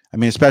 I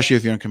mean, especially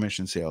if you're in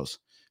commission sales,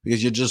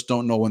 because you just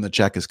don't know when the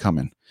check is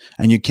coming.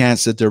 And you can't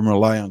sit there and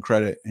rely on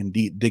credit and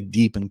dig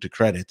deep into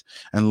credit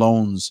and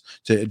loans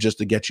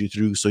to get you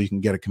through so you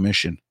can get a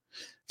commission.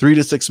 3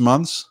 to 6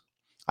 months,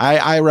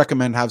 I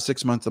recommend have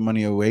 6 months of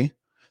money away.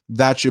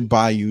 That should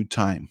buy you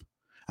time.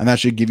 And that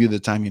should give you the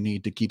time you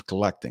need to keep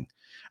collecting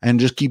and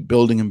just keep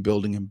building and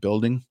building and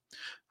building.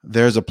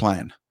 There's a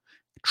plan.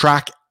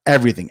 Track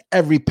everything,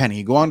 every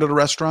penny. Go on to the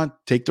restaurant,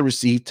 take the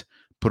receipt,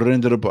 put it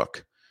into the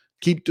book.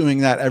 Keep doing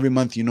that every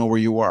month. You know where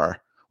you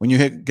are. When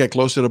you get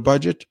close to the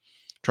budget,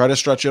 try to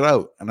stretch it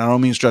out. And I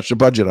don't mean stretch the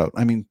budget out.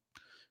 I mean,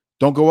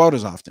 don't go out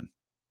as often.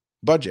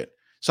 Budget.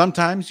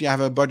 Sometimes you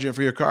have a budget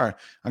for your car.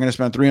 I'm going to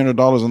spend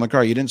 $300 on the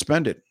car. You didn't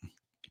spend it.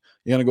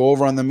 You're going to go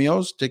over on the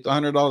meals, take the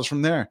 $100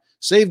 from there.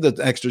 Save the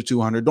extra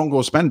 $200. Don't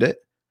go spend it.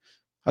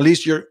 At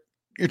least you're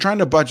trying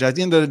to budget. At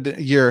the end of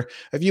the year,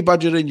 if you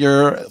budgeted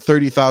your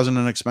 $30,000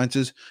 in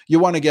expenses, you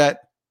want to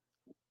get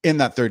in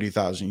that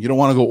 $30,000. You don't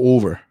want to go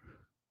over.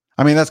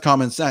 I mean, that's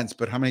common sense,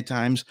 but how many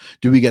times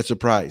do we get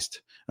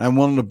surprised? And I'm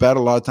willing to bet a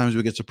lot of times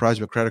we get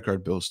surprised with credit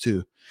card bills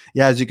too.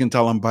 Yeah, as you can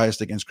tell, I'm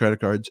biased against credit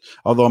cards,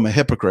 although I'm a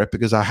hypocrite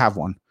because I have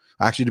one.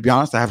 Actually, to be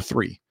honest, I have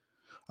 3.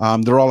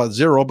 They're all at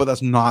 0, but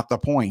that's not the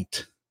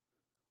point.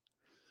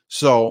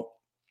 So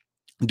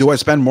do I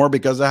spend more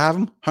because I have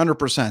them?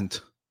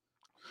 100%.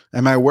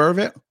 Am I aware of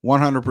it?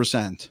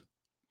 100%.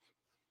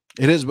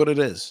 It is what it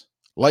is.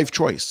 Life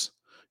choice.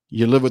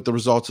 You live with the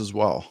results as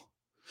well.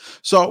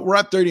 So we're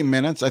at 30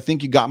 minutes. I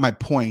think you got my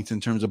point in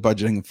terms of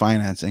budgeting and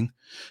financing.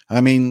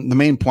 I mean, the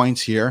main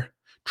points here: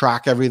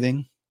 track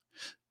everything,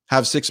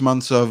 have 6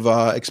 months of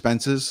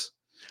expenses.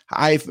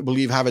 I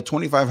believe have a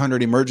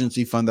 $2,500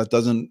 emergency fund that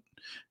doesn't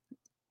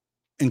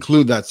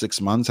include that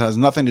 6 months. It has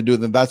nothing to do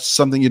with it. That's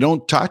something you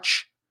don't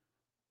touch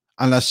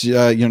unless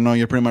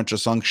you're pretty much a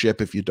sunk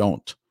ship if you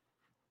don't.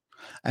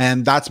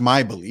 And that's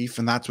my belief,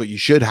 and that's what you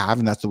should have,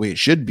 and that's the way it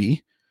should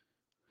be.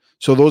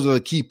 So those are the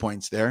key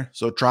points there.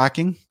 So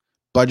tracking,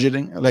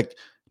 budgeting, like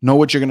know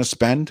what you're going to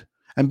spend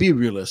and be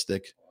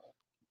realistic.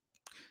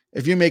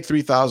 If you make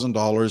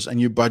 $3,000 and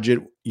you budget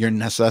your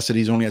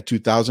necessities only at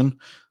 $2,000,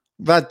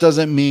 that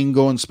doesn't mean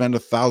go and spend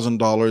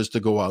 $1,000 to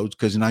go out,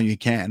 because now you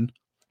can.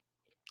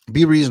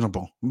 Be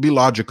reasonable, be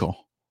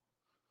logical.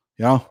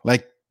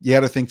 Like you got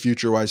to think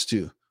future wise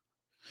too.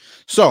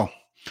 So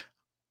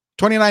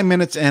 29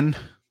 minutes in,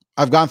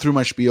 I've gone through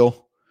my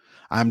spiel.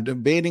 I'm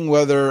debating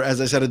whether,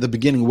 as I said at the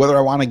beginning, whether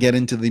I want to get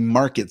into the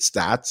market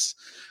stats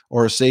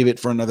or save it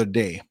for another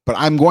day. But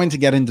I'm going to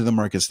get into the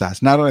market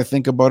stats. Now that I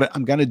think about it,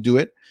 I'm going to do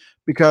it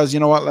because you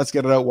know what? Let's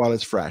get it out while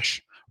it's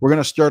fresh. We're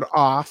going to start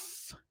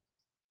off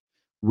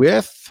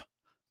with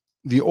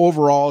the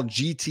overall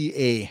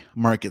GTA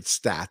market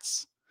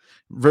stats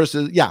we're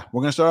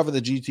going to start off with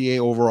the GTA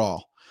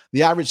overall.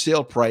 The average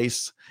sale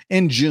price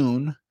in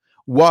June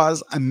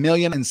was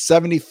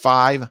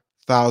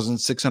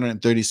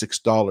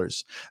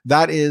 $1,075,636.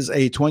 That is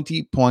a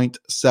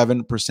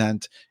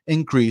 20.7%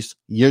 increase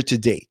year to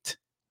date.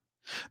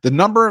 The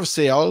number of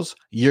sales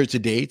year to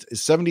date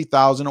is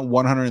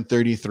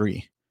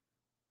 70,133.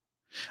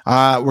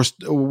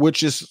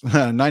 which is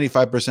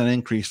 95%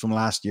 increase from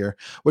last year,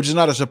 which is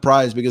not a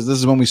surprise because this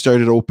is when we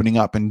started opening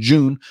up. In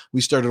June,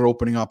 we started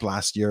opening up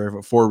last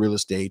year for real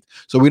estate.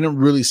 So we didn't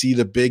really see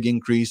the big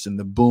increase and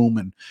the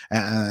boom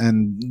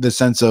and the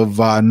sense of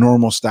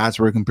normal stats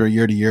where we compare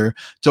year to year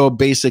till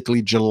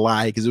basically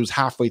July, because it was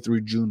halfway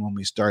through June when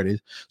we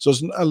started. So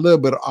it's a little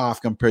bit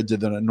off compared to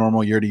the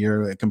normal year to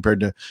year compared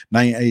to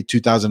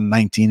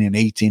 2019 and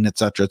 18, et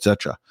cetera, et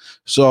cetera.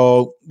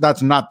 So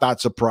that's not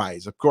that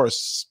surprise. Of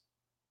course,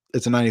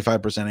 it's a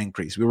 95%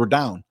 increase. We were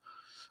down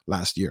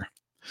last year.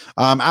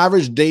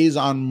 Average days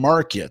on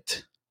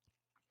market.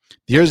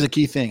 Here's the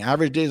key thing.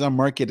 Average days on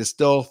market is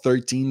still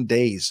 13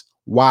 days.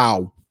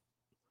 Wow.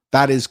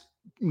 That is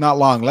not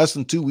long. Less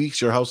than 2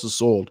 weeks, your house is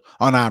sold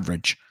on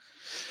average.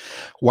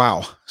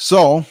 Wow.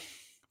 So,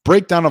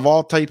 breakdown of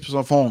all types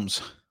of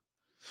homes.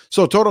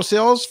 So, total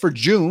sales for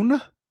June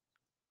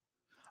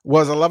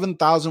was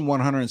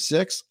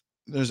 11,106.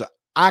 There's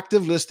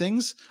active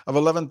listings of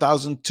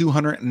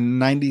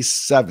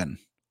 11,297.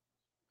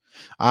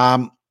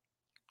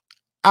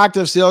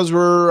 Active sales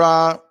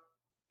were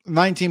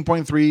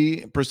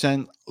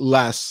 19.3%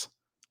 less.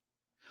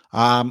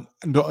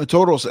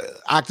 Total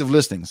active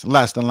listings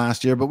less than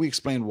last year, but we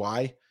explained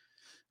why.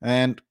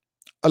 And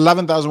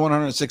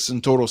 11,106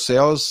 in total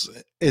sales.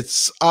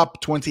 It's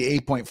up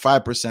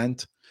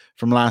 28.5%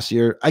 from last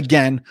year.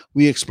 Again,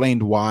 we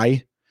explained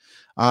why.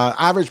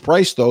 Average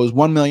price, though, is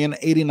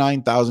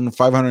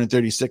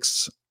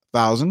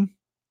 $1,089,536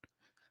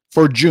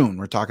 for June.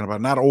 We're talking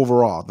about, not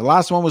overall. The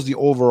last one was the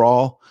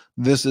overall.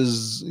 This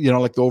is,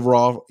 like the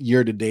overall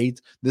year to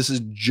date. This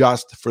is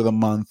just for the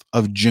month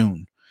of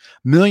June.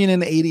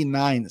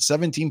 $1,089,089,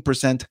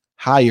 17%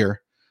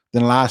 higher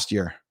than last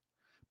year.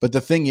 But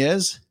the thing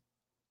is,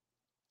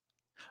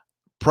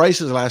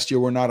 prices last year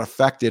were not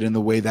affected in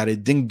the way that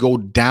it didn't go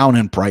down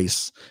in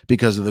price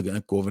because of the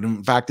COVID.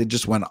 In fact, it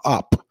just went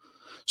up.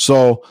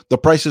 So the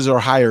prices are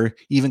higher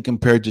even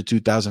compared to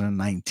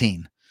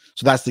 2019.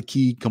 So that's the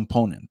key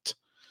component.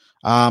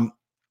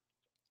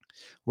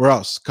 Where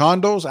else?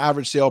 Condos,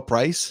 average sale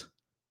price,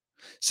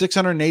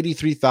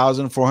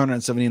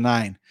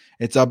 $683,479.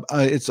 It's a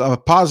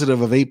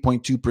positive of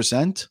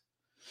 8.2%.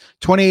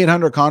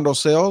 2,800 condo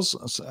sales,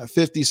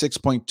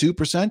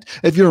 56.2%.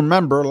 If you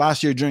remember,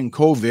 last year during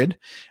COVID,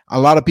 a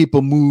lot of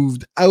people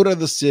moved out of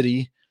the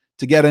city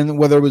to get in,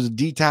 whether it was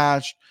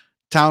detached,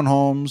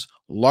 townhomes,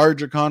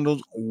 larger condos,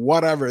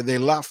 whatever. They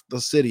left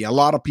the city. A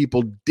lot of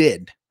people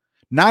did.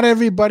 Not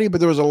everybody, but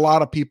there was a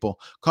lot of people.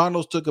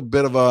 Condos took a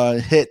bit of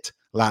a hit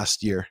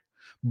last year,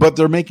 but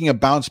they're making a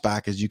bounce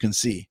back, as you can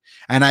see.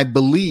 And I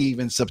believe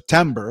in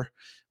September,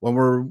 when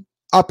we're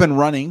up and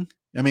running,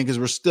 because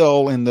we're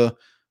still in the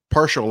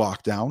partial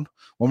lockdown,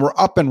 when we're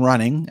up and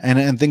running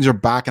and things are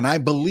back, and I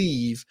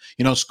believe,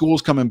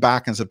 school's coming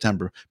back in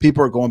September.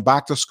 People are going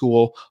back to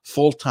school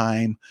full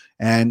time,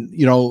 and,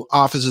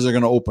 offices are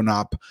going to open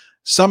up.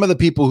 Some of the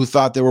people who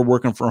thought they were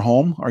working from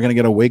home are going to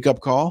get a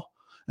wake-up call,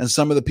 and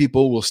some of the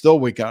people will still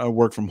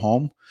work from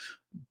home.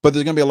 But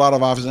there's going to be a lot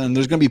of offices, and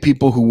there's going to be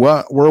people who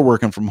were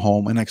working from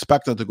home and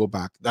expected to go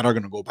back that are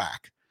going to go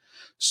back.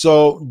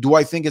 So do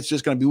I think it's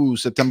just going to be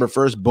September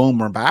 1st, boom,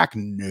 we're back?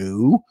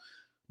 No.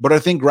 But I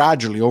think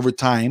gradually over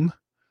time,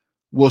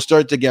 we'll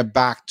start to get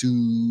back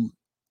to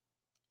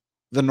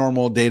the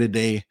normal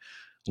day-to-day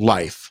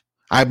life.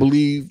 I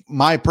believe,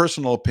 my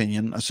personal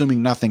opinion,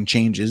 assuming nothing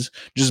changes,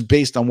 just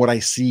based on what I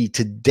see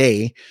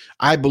today,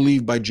 I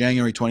believe by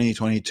January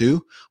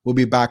 2022, we'll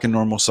be back in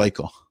normal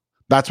cycle.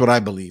 That's what I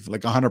believe,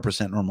 like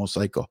 100% normal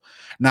cycle.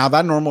 Now,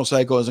 that normal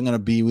cycle isn't going to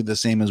be the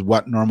same as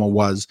what normal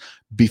was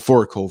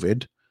before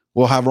COVID.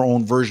 We'll have our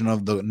own version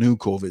of the new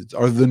COVID,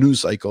 or the new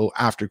cycle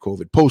after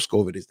COVID,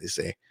 post-COVID, as they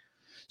say.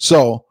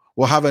 So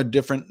we'll have a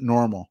different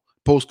normal,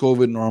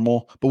 post-COVID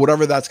normal, but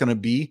whatever that's going to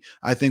be,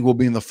 I think we'll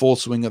be in the full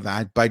swing of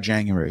that by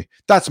January.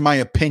 That's my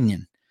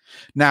opinion.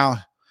 Now,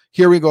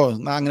 here we go.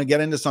 Now I'm going to get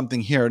into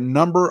something here.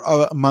 Number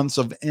of months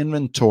of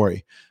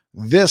inventory.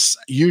 This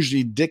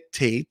usually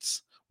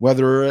dictates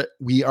whether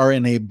we are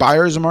in a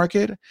buyer's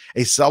market,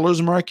 a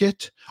seller's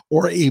market,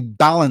 or a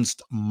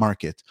balanced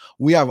market.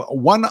 We have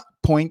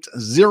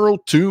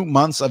 1.02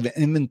 months of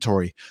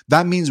inventory.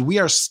 That means we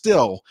are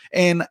still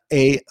in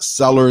a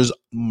seller's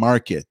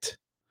market.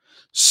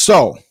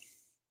 So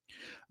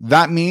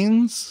that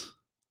means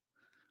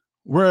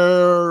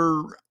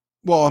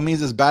it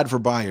means it's bad for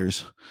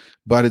buyers,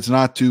 but it's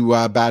not too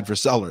bad for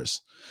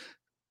sellers.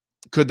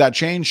 Could that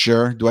change?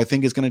 Sure. Do I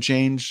think it's going to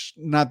change?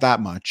 Not that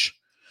much.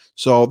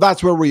 So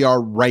that's where we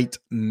are right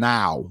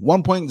now,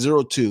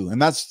 1.02.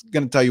 And that's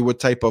going to tell you what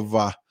type of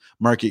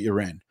market you're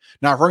in.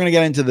 Now, if we're going to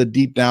get into the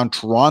deep down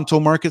Toronto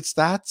market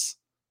stats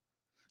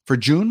for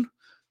June,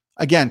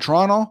 again,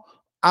 Toronto,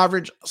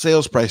 average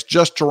sales price,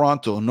 just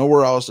Toronto,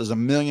 nowhere else, is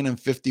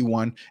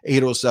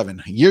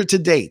 $1,051,807. Year to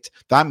date,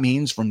 that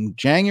means from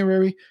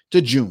January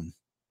to June,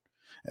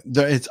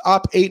 it's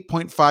up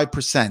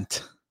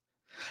 8.5%.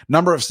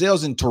 Number of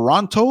sales in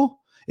Toronto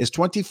is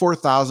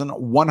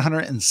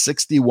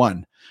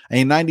 24,161,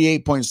 a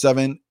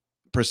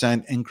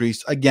 98.7%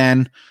 increase.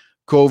 Again,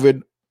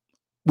 COVID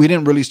we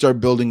didn't really start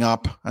building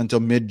up until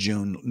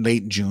mid-June,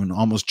 late June,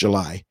 almost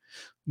July.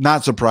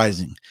 Not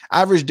surprising.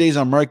 Average days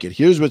on market.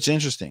 Here's what's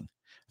interesting.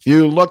 If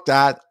you looked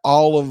at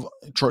all of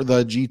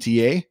the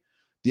GTA,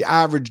 the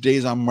average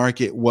days on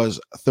market was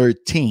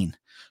 13.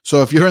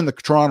 So if you're in the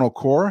Toronto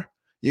core,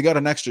 you got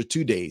an extra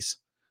 2 days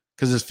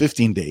because it's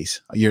 15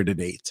 days a year to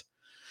date.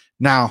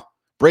 Now,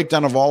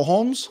 breakdown of all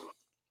homes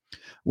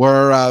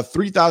were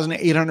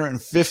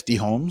 3,850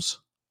 homes,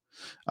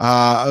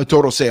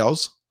 total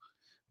sales,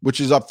 which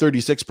is up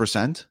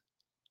 36%.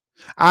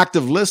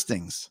 Active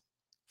listings,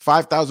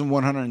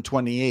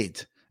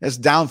 5,128. That's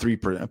down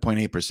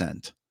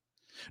 3.8%.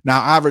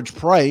 Now, average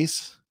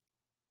price,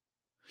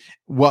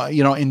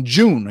 in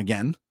June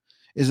again,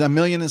 is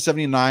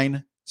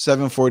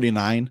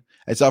 $1,079,749.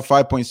 It's up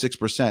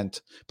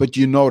 5.6%. But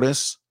you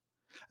notice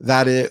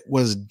that it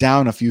was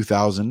down a few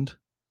thousand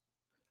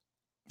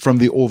from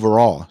the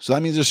overall. So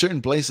that means there's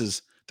certain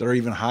places that are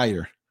even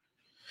higher.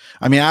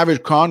 I mean,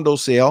 average condo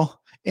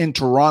sale in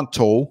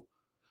Toronto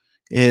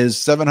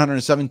is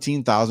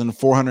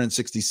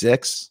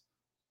 717,466.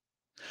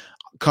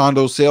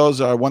 Condo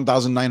sales are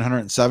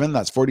 1,907.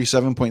 That's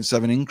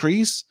 47.7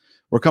 increase.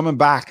 We're coming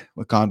back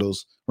with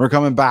condos. We're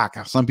coming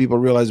back. Some people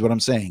realize what I'm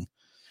saying.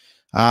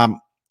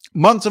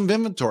 Months of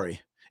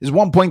inventory is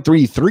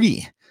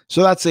 1.33.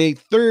 So that's a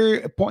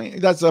third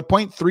point. That's a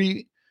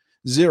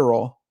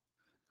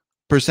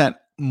 0.30%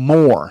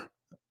 more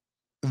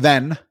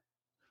than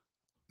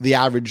the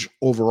average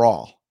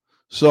overall.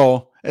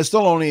 So it's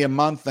still only a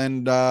month,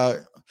 and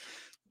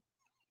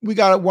we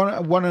got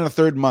one and a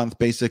third month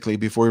basically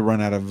before we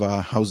run out of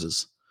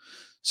houses.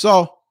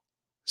 So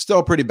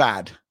still pretty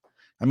bad.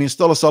 I mean,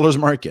 still a seller's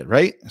market,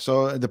 right?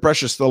 So the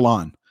pressure's still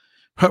on.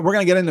 We're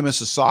going to get into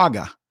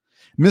Mississauga.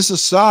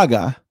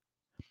 Mississauga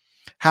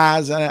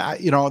has,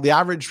 the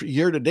average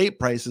year-to-date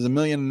price is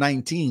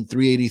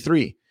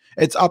 $1,019,383.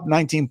 It's up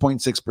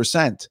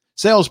 19.6%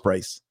 sales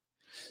price.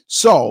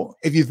 So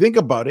if you think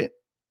about it,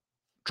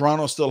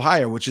 Toronto's still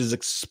higher, which is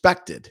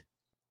expected.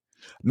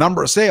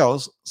 Number of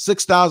sales,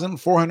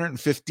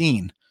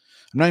 6,415.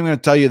 I'm not even going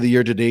to tell you the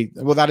year-to-date.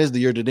 Well, that is the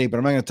year-to-date, but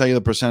I'm not going to tell you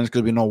the percentage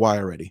because we know why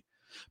already.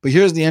 But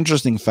here's the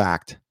interesting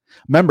fact.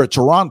 Remember,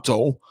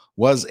 Toronto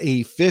was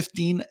a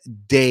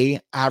 15-day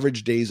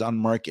average days on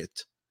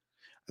market.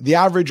 The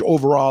average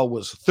overall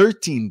was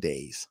 13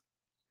 days.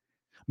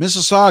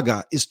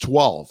 Mississauga is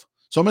 12.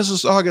 So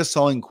Mississauga is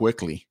selling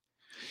quickly.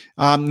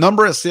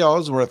 Number of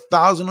sales were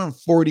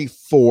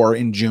 1,044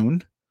 in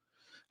June.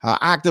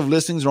 Active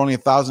listings are only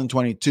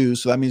 1,022.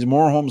 So that means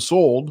more homes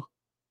sold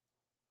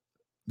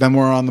than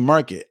were on the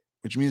market,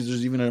 which means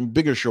there's even a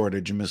bigger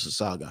shortage in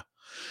Mississauga.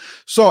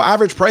 So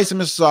average price in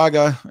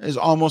Mississauga is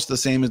almost the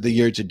same as the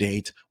year to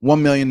date,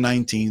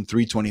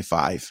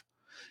 $1,019,325.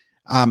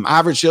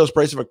 Average sales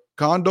price of a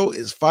condo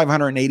is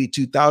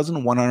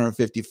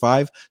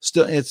 $582,155.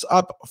 Still, it's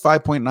up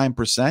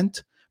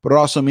 5.9%, but it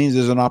also means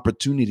there's an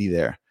opportunity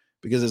there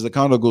because as the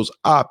condo goes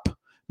up,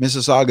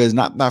 Mississauga is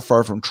not that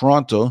far from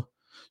Toronto.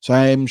 So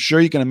I'm sure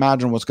you can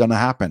imagine what's going to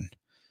happen.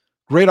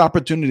 Great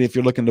opportunity if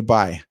you're looking to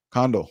buy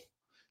condo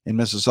in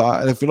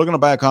Mississauga. If you're looking to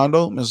buy a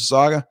condo,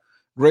 Mississauga,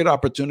 great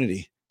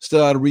opportunity.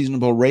 Still at a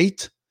reasonable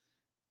rate.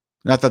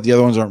 Not that the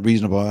other ones aren't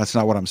reasonable. That's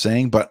not what I'm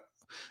saying. But,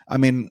 I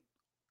mean,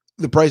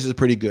 the price is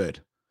pretty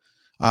good.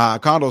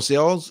 Condo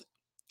sales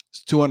is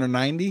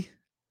 290.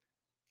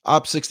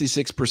 Up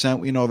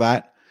 66%. We know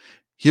that.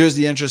 Here's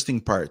the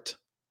interesting part.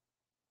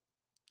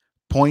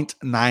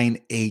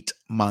 0.98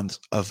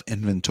 months of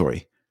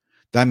inventory.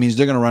 That means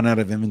they're going to run out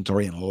of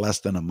inventory in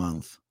less than a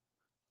month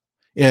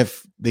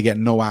if they get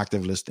no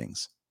active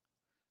listings.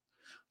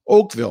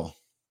 Oakville.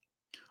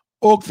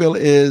 Oakville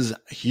is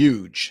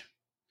huge.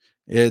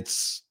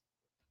 It's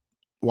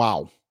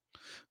wow.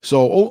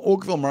 So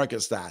Oakville market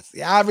stats.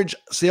 The average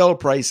sale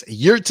price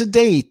year to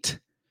date,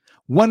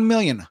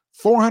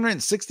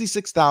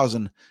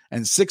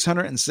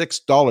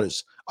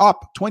 $1,466,606,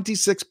 up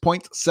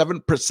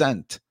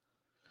 26.7%.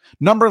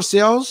 Number of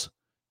sales,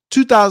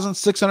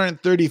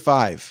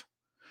 2,635.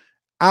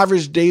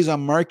 Average days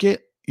on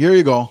market, here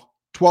you go,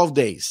 12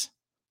 days.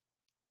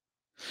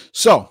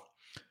 So,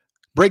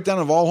 breakdown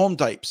of all home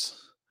types.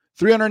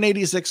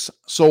 386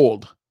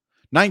 sold,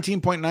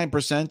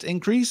 19.9%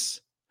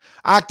 increase.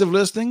 Active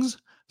listings,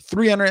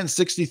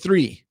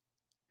 363.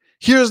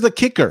 Here's the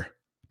kicker.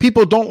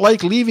 People don't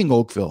like leaving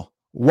Oakville.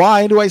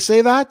 Why do I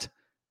say that?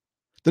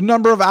 The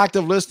number of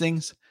active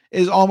listings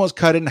is almost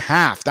cut in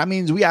half. That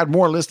means we had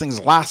more listings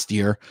last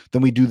year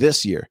than we do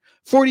this year.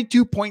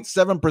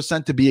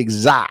 42.7% to be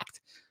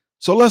exact.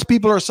 So less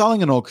people are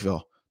selling in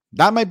Oakville.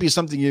 That might be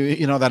something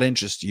you know that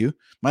interests you.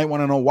 Might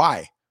want to know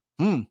why.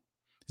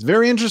 It's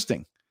very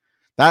interesting.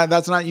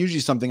 That's not usually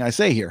something I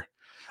say here.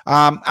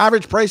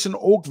 Average price in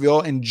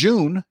Oakville in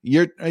June was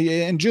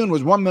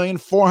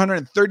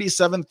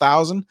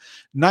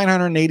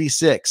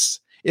 $1,437,986.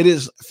 It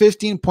is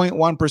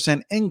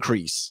 15.1%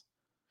 increase.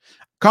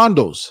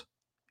 Condos.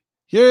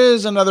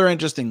 Here's another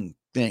interesting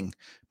thing.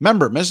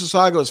 Remember,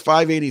 Mississauga is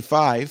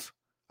 585.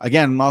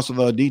 Again, also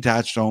the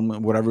detached home,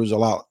 whatever, was a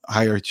lot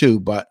higher too,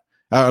 but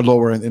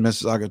lower in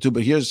Mississauga too.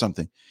 But here's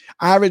something.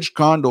 Average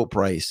condo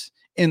price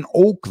in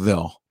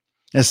Oakville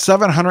is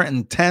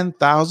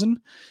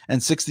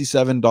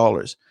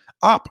 $710,067,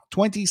 up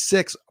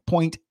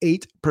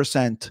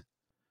 26.8%.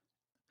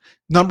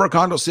 Number of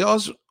condo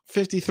sales,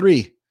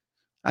 53.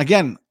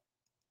 Again,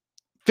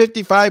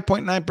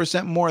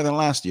 55.9% more than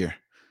last year.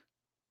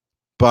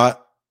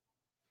 But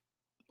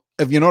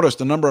if you notice,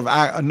 the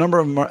number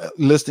of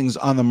listings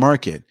on the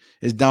market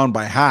is down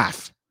by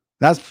half.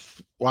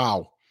 That's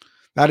wow.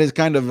 That is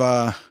kind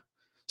of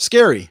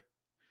scary.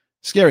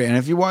 And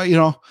if you want,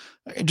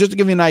 just to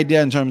give you an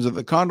idea in terms of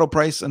the condo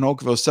price in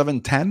Oakville,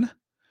 $710.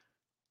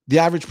 The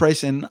average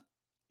price in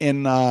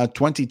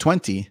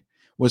 2020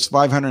 was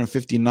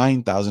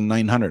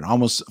 $559,900,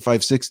 almost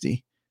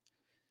 $560.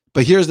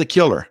 But here's the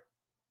killer.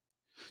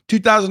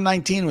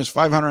 2019 was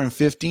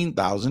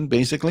 $515,000,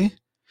 basically.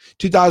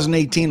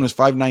 2018 was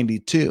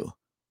 $592.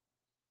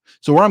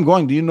 So where I'm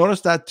going, do you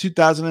notice that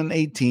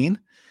 2018,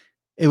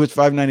 it was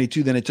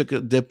 $592, then it took a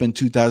dip in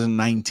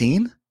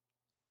 2019?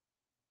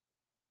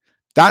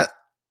 That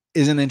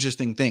is an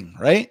interesting thing,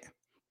 right?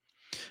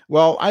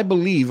 Well, I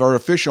believe our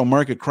official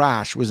market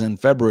crash was in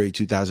February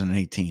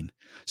 2018.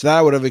 So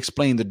that would have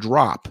explained the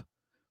drop.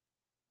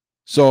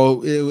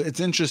 So it's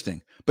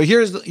interesting. But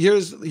here's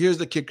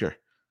the kicker.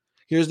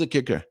 Here's the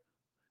kicker.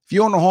 If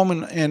you own a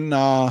home in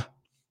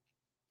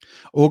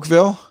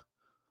Oakville,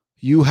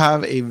 you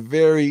have a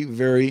very,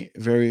 very,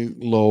 very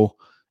low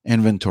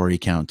inventory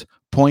count,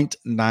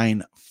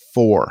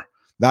 0.94.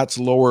 That's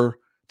lower.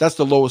 That's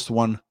the lowest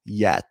one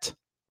yet.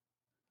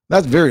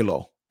 That's very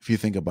low if you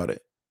think about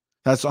it.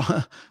 That's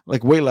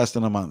like way less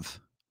than a month.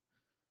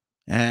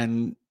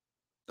 And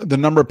the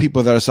number of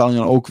people that are selling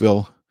in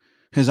Oakville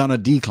is on a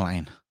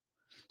decline.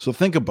 So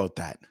think about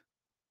that.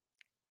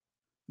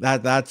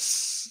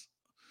 That's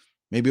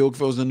maybe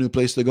Oakville is the new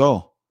place to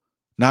go.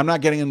 Now, I'm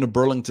not getting into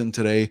Burlington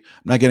today. I'm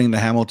not getting into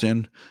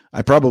Hamilton.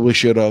 I probably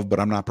should have,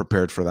 but I'm not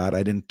prepared for that.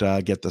 I didn't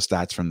get the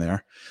stats from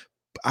there.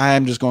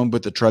 I'm just going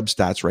with the TRREB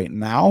stats right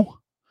now.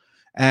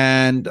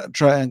 And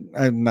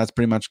that's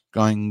pretty much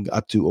going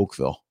up to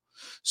Oakville.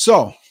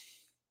 So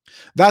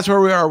that's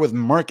where we are with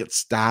market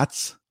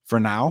stats for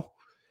now.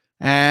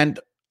 And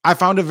I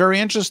found it very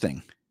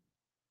interesting.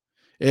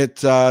 It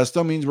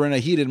still means we're in a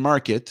heated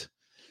market.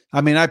 I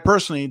mean, I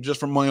personally, just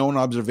from my own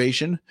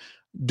observation,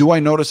 do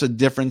I notice a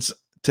difference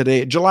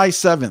today? July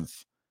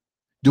 7th.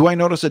 Do I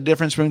notice a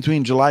difference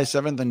between July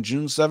 7th and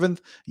June 7th?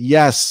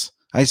 Yes.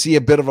 I see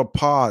a bit of a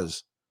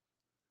pause.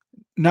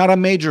 Not a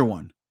major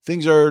one.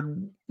 Things are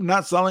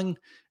not selling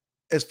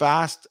as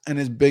fast and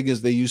as big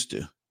as they used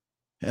to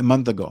a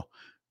month ago.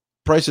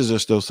 Prices are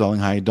still selling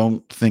high. I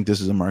don't think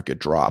this is a market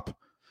drop,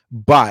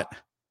 but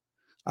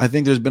I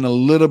think there's been a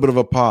little bit of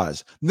a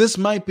pause. This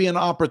might be an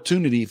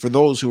opportunity for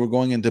those who were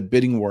going into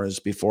bidding wars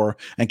before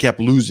and kept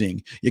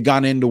losing. You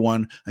got into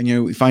one and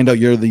you find out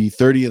you're the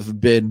 30th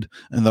bid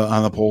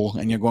on the poll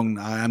and you're going,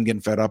 I'm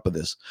getting fed up with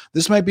this.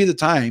 This might be the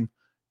time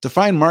to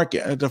find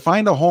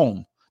a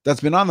home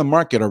that's been on the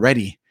market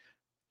already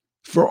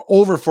for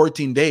over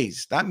 14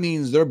 days. That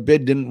means their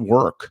bid didn't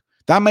work.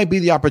 That might be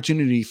the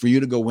opportunity for you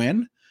to go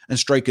in and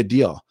strike a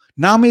deal.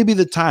 Now may be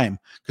the time,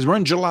 because we're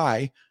in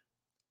July.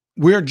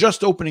 We're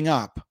just opening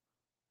up.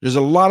 There's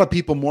a lot of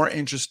people more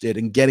interested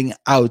in getting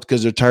out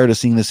because they're tired of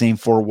seeing the same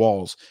four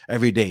walls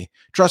every day.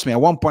 Trust me,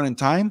 at one point in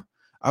time,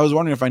 I was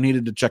wondering if I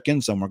needed to check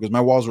in somewhere because my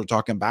walls were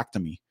talking back to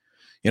me.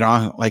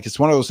 Like it's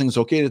one of those things,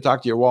 okay to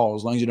talk to your wall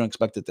as long as you don't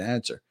expect it to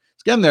answer.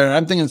 It's getting there.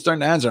 I'm thinking it's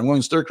starting to answer. I'm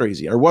going stir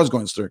crazy. I was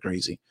going stir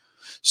crazy.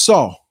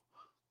 So,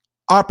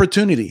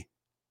 opportunity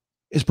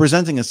is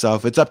presenting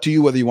itself. It's up to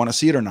you whether you want to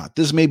see it or not.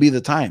 This may be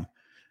the time.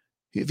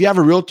 If you have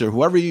a realtor,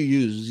 whoever you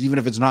use, even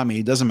if it's not me,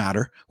 it doesn't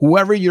matter.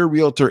 Whoever your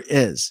realtor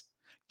is,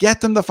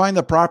 get them to find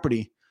the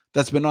property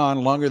that's been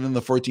on longer than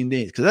the 14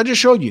 days. Because I just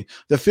showed you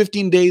the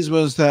 15 days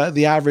was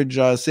the average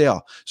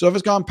sale. So if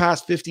it's gone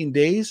past 15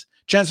 days,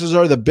 chances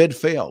are the bid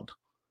failed.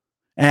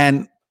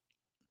 And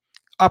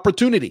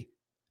opportunity.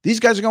 These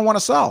guys are going to want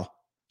to sell.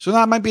 So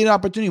that might be an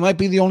opportunity. Might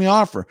be the only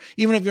offer.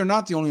 Even if you're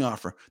not the only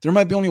offer, there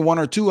might be only one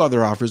or two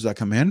other offers that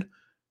come in.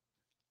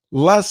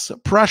 Less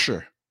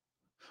pressure.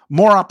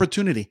 More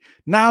opportunity.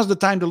 Now's the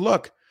time to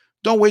look.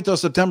 Don't wait till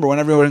September when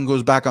everyone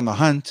goes back on the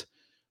hunt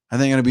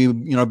and they're going to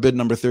be, bid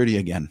number 30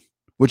 again,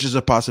 which is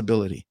a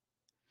possibility.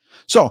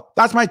 So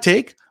that's my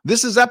take.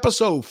 This is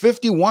episode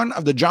 51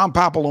 of the John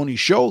Papaloni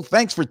Show.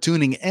 Thanks for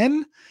tuning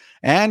in,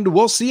 and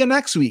we'll see you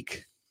next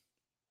week.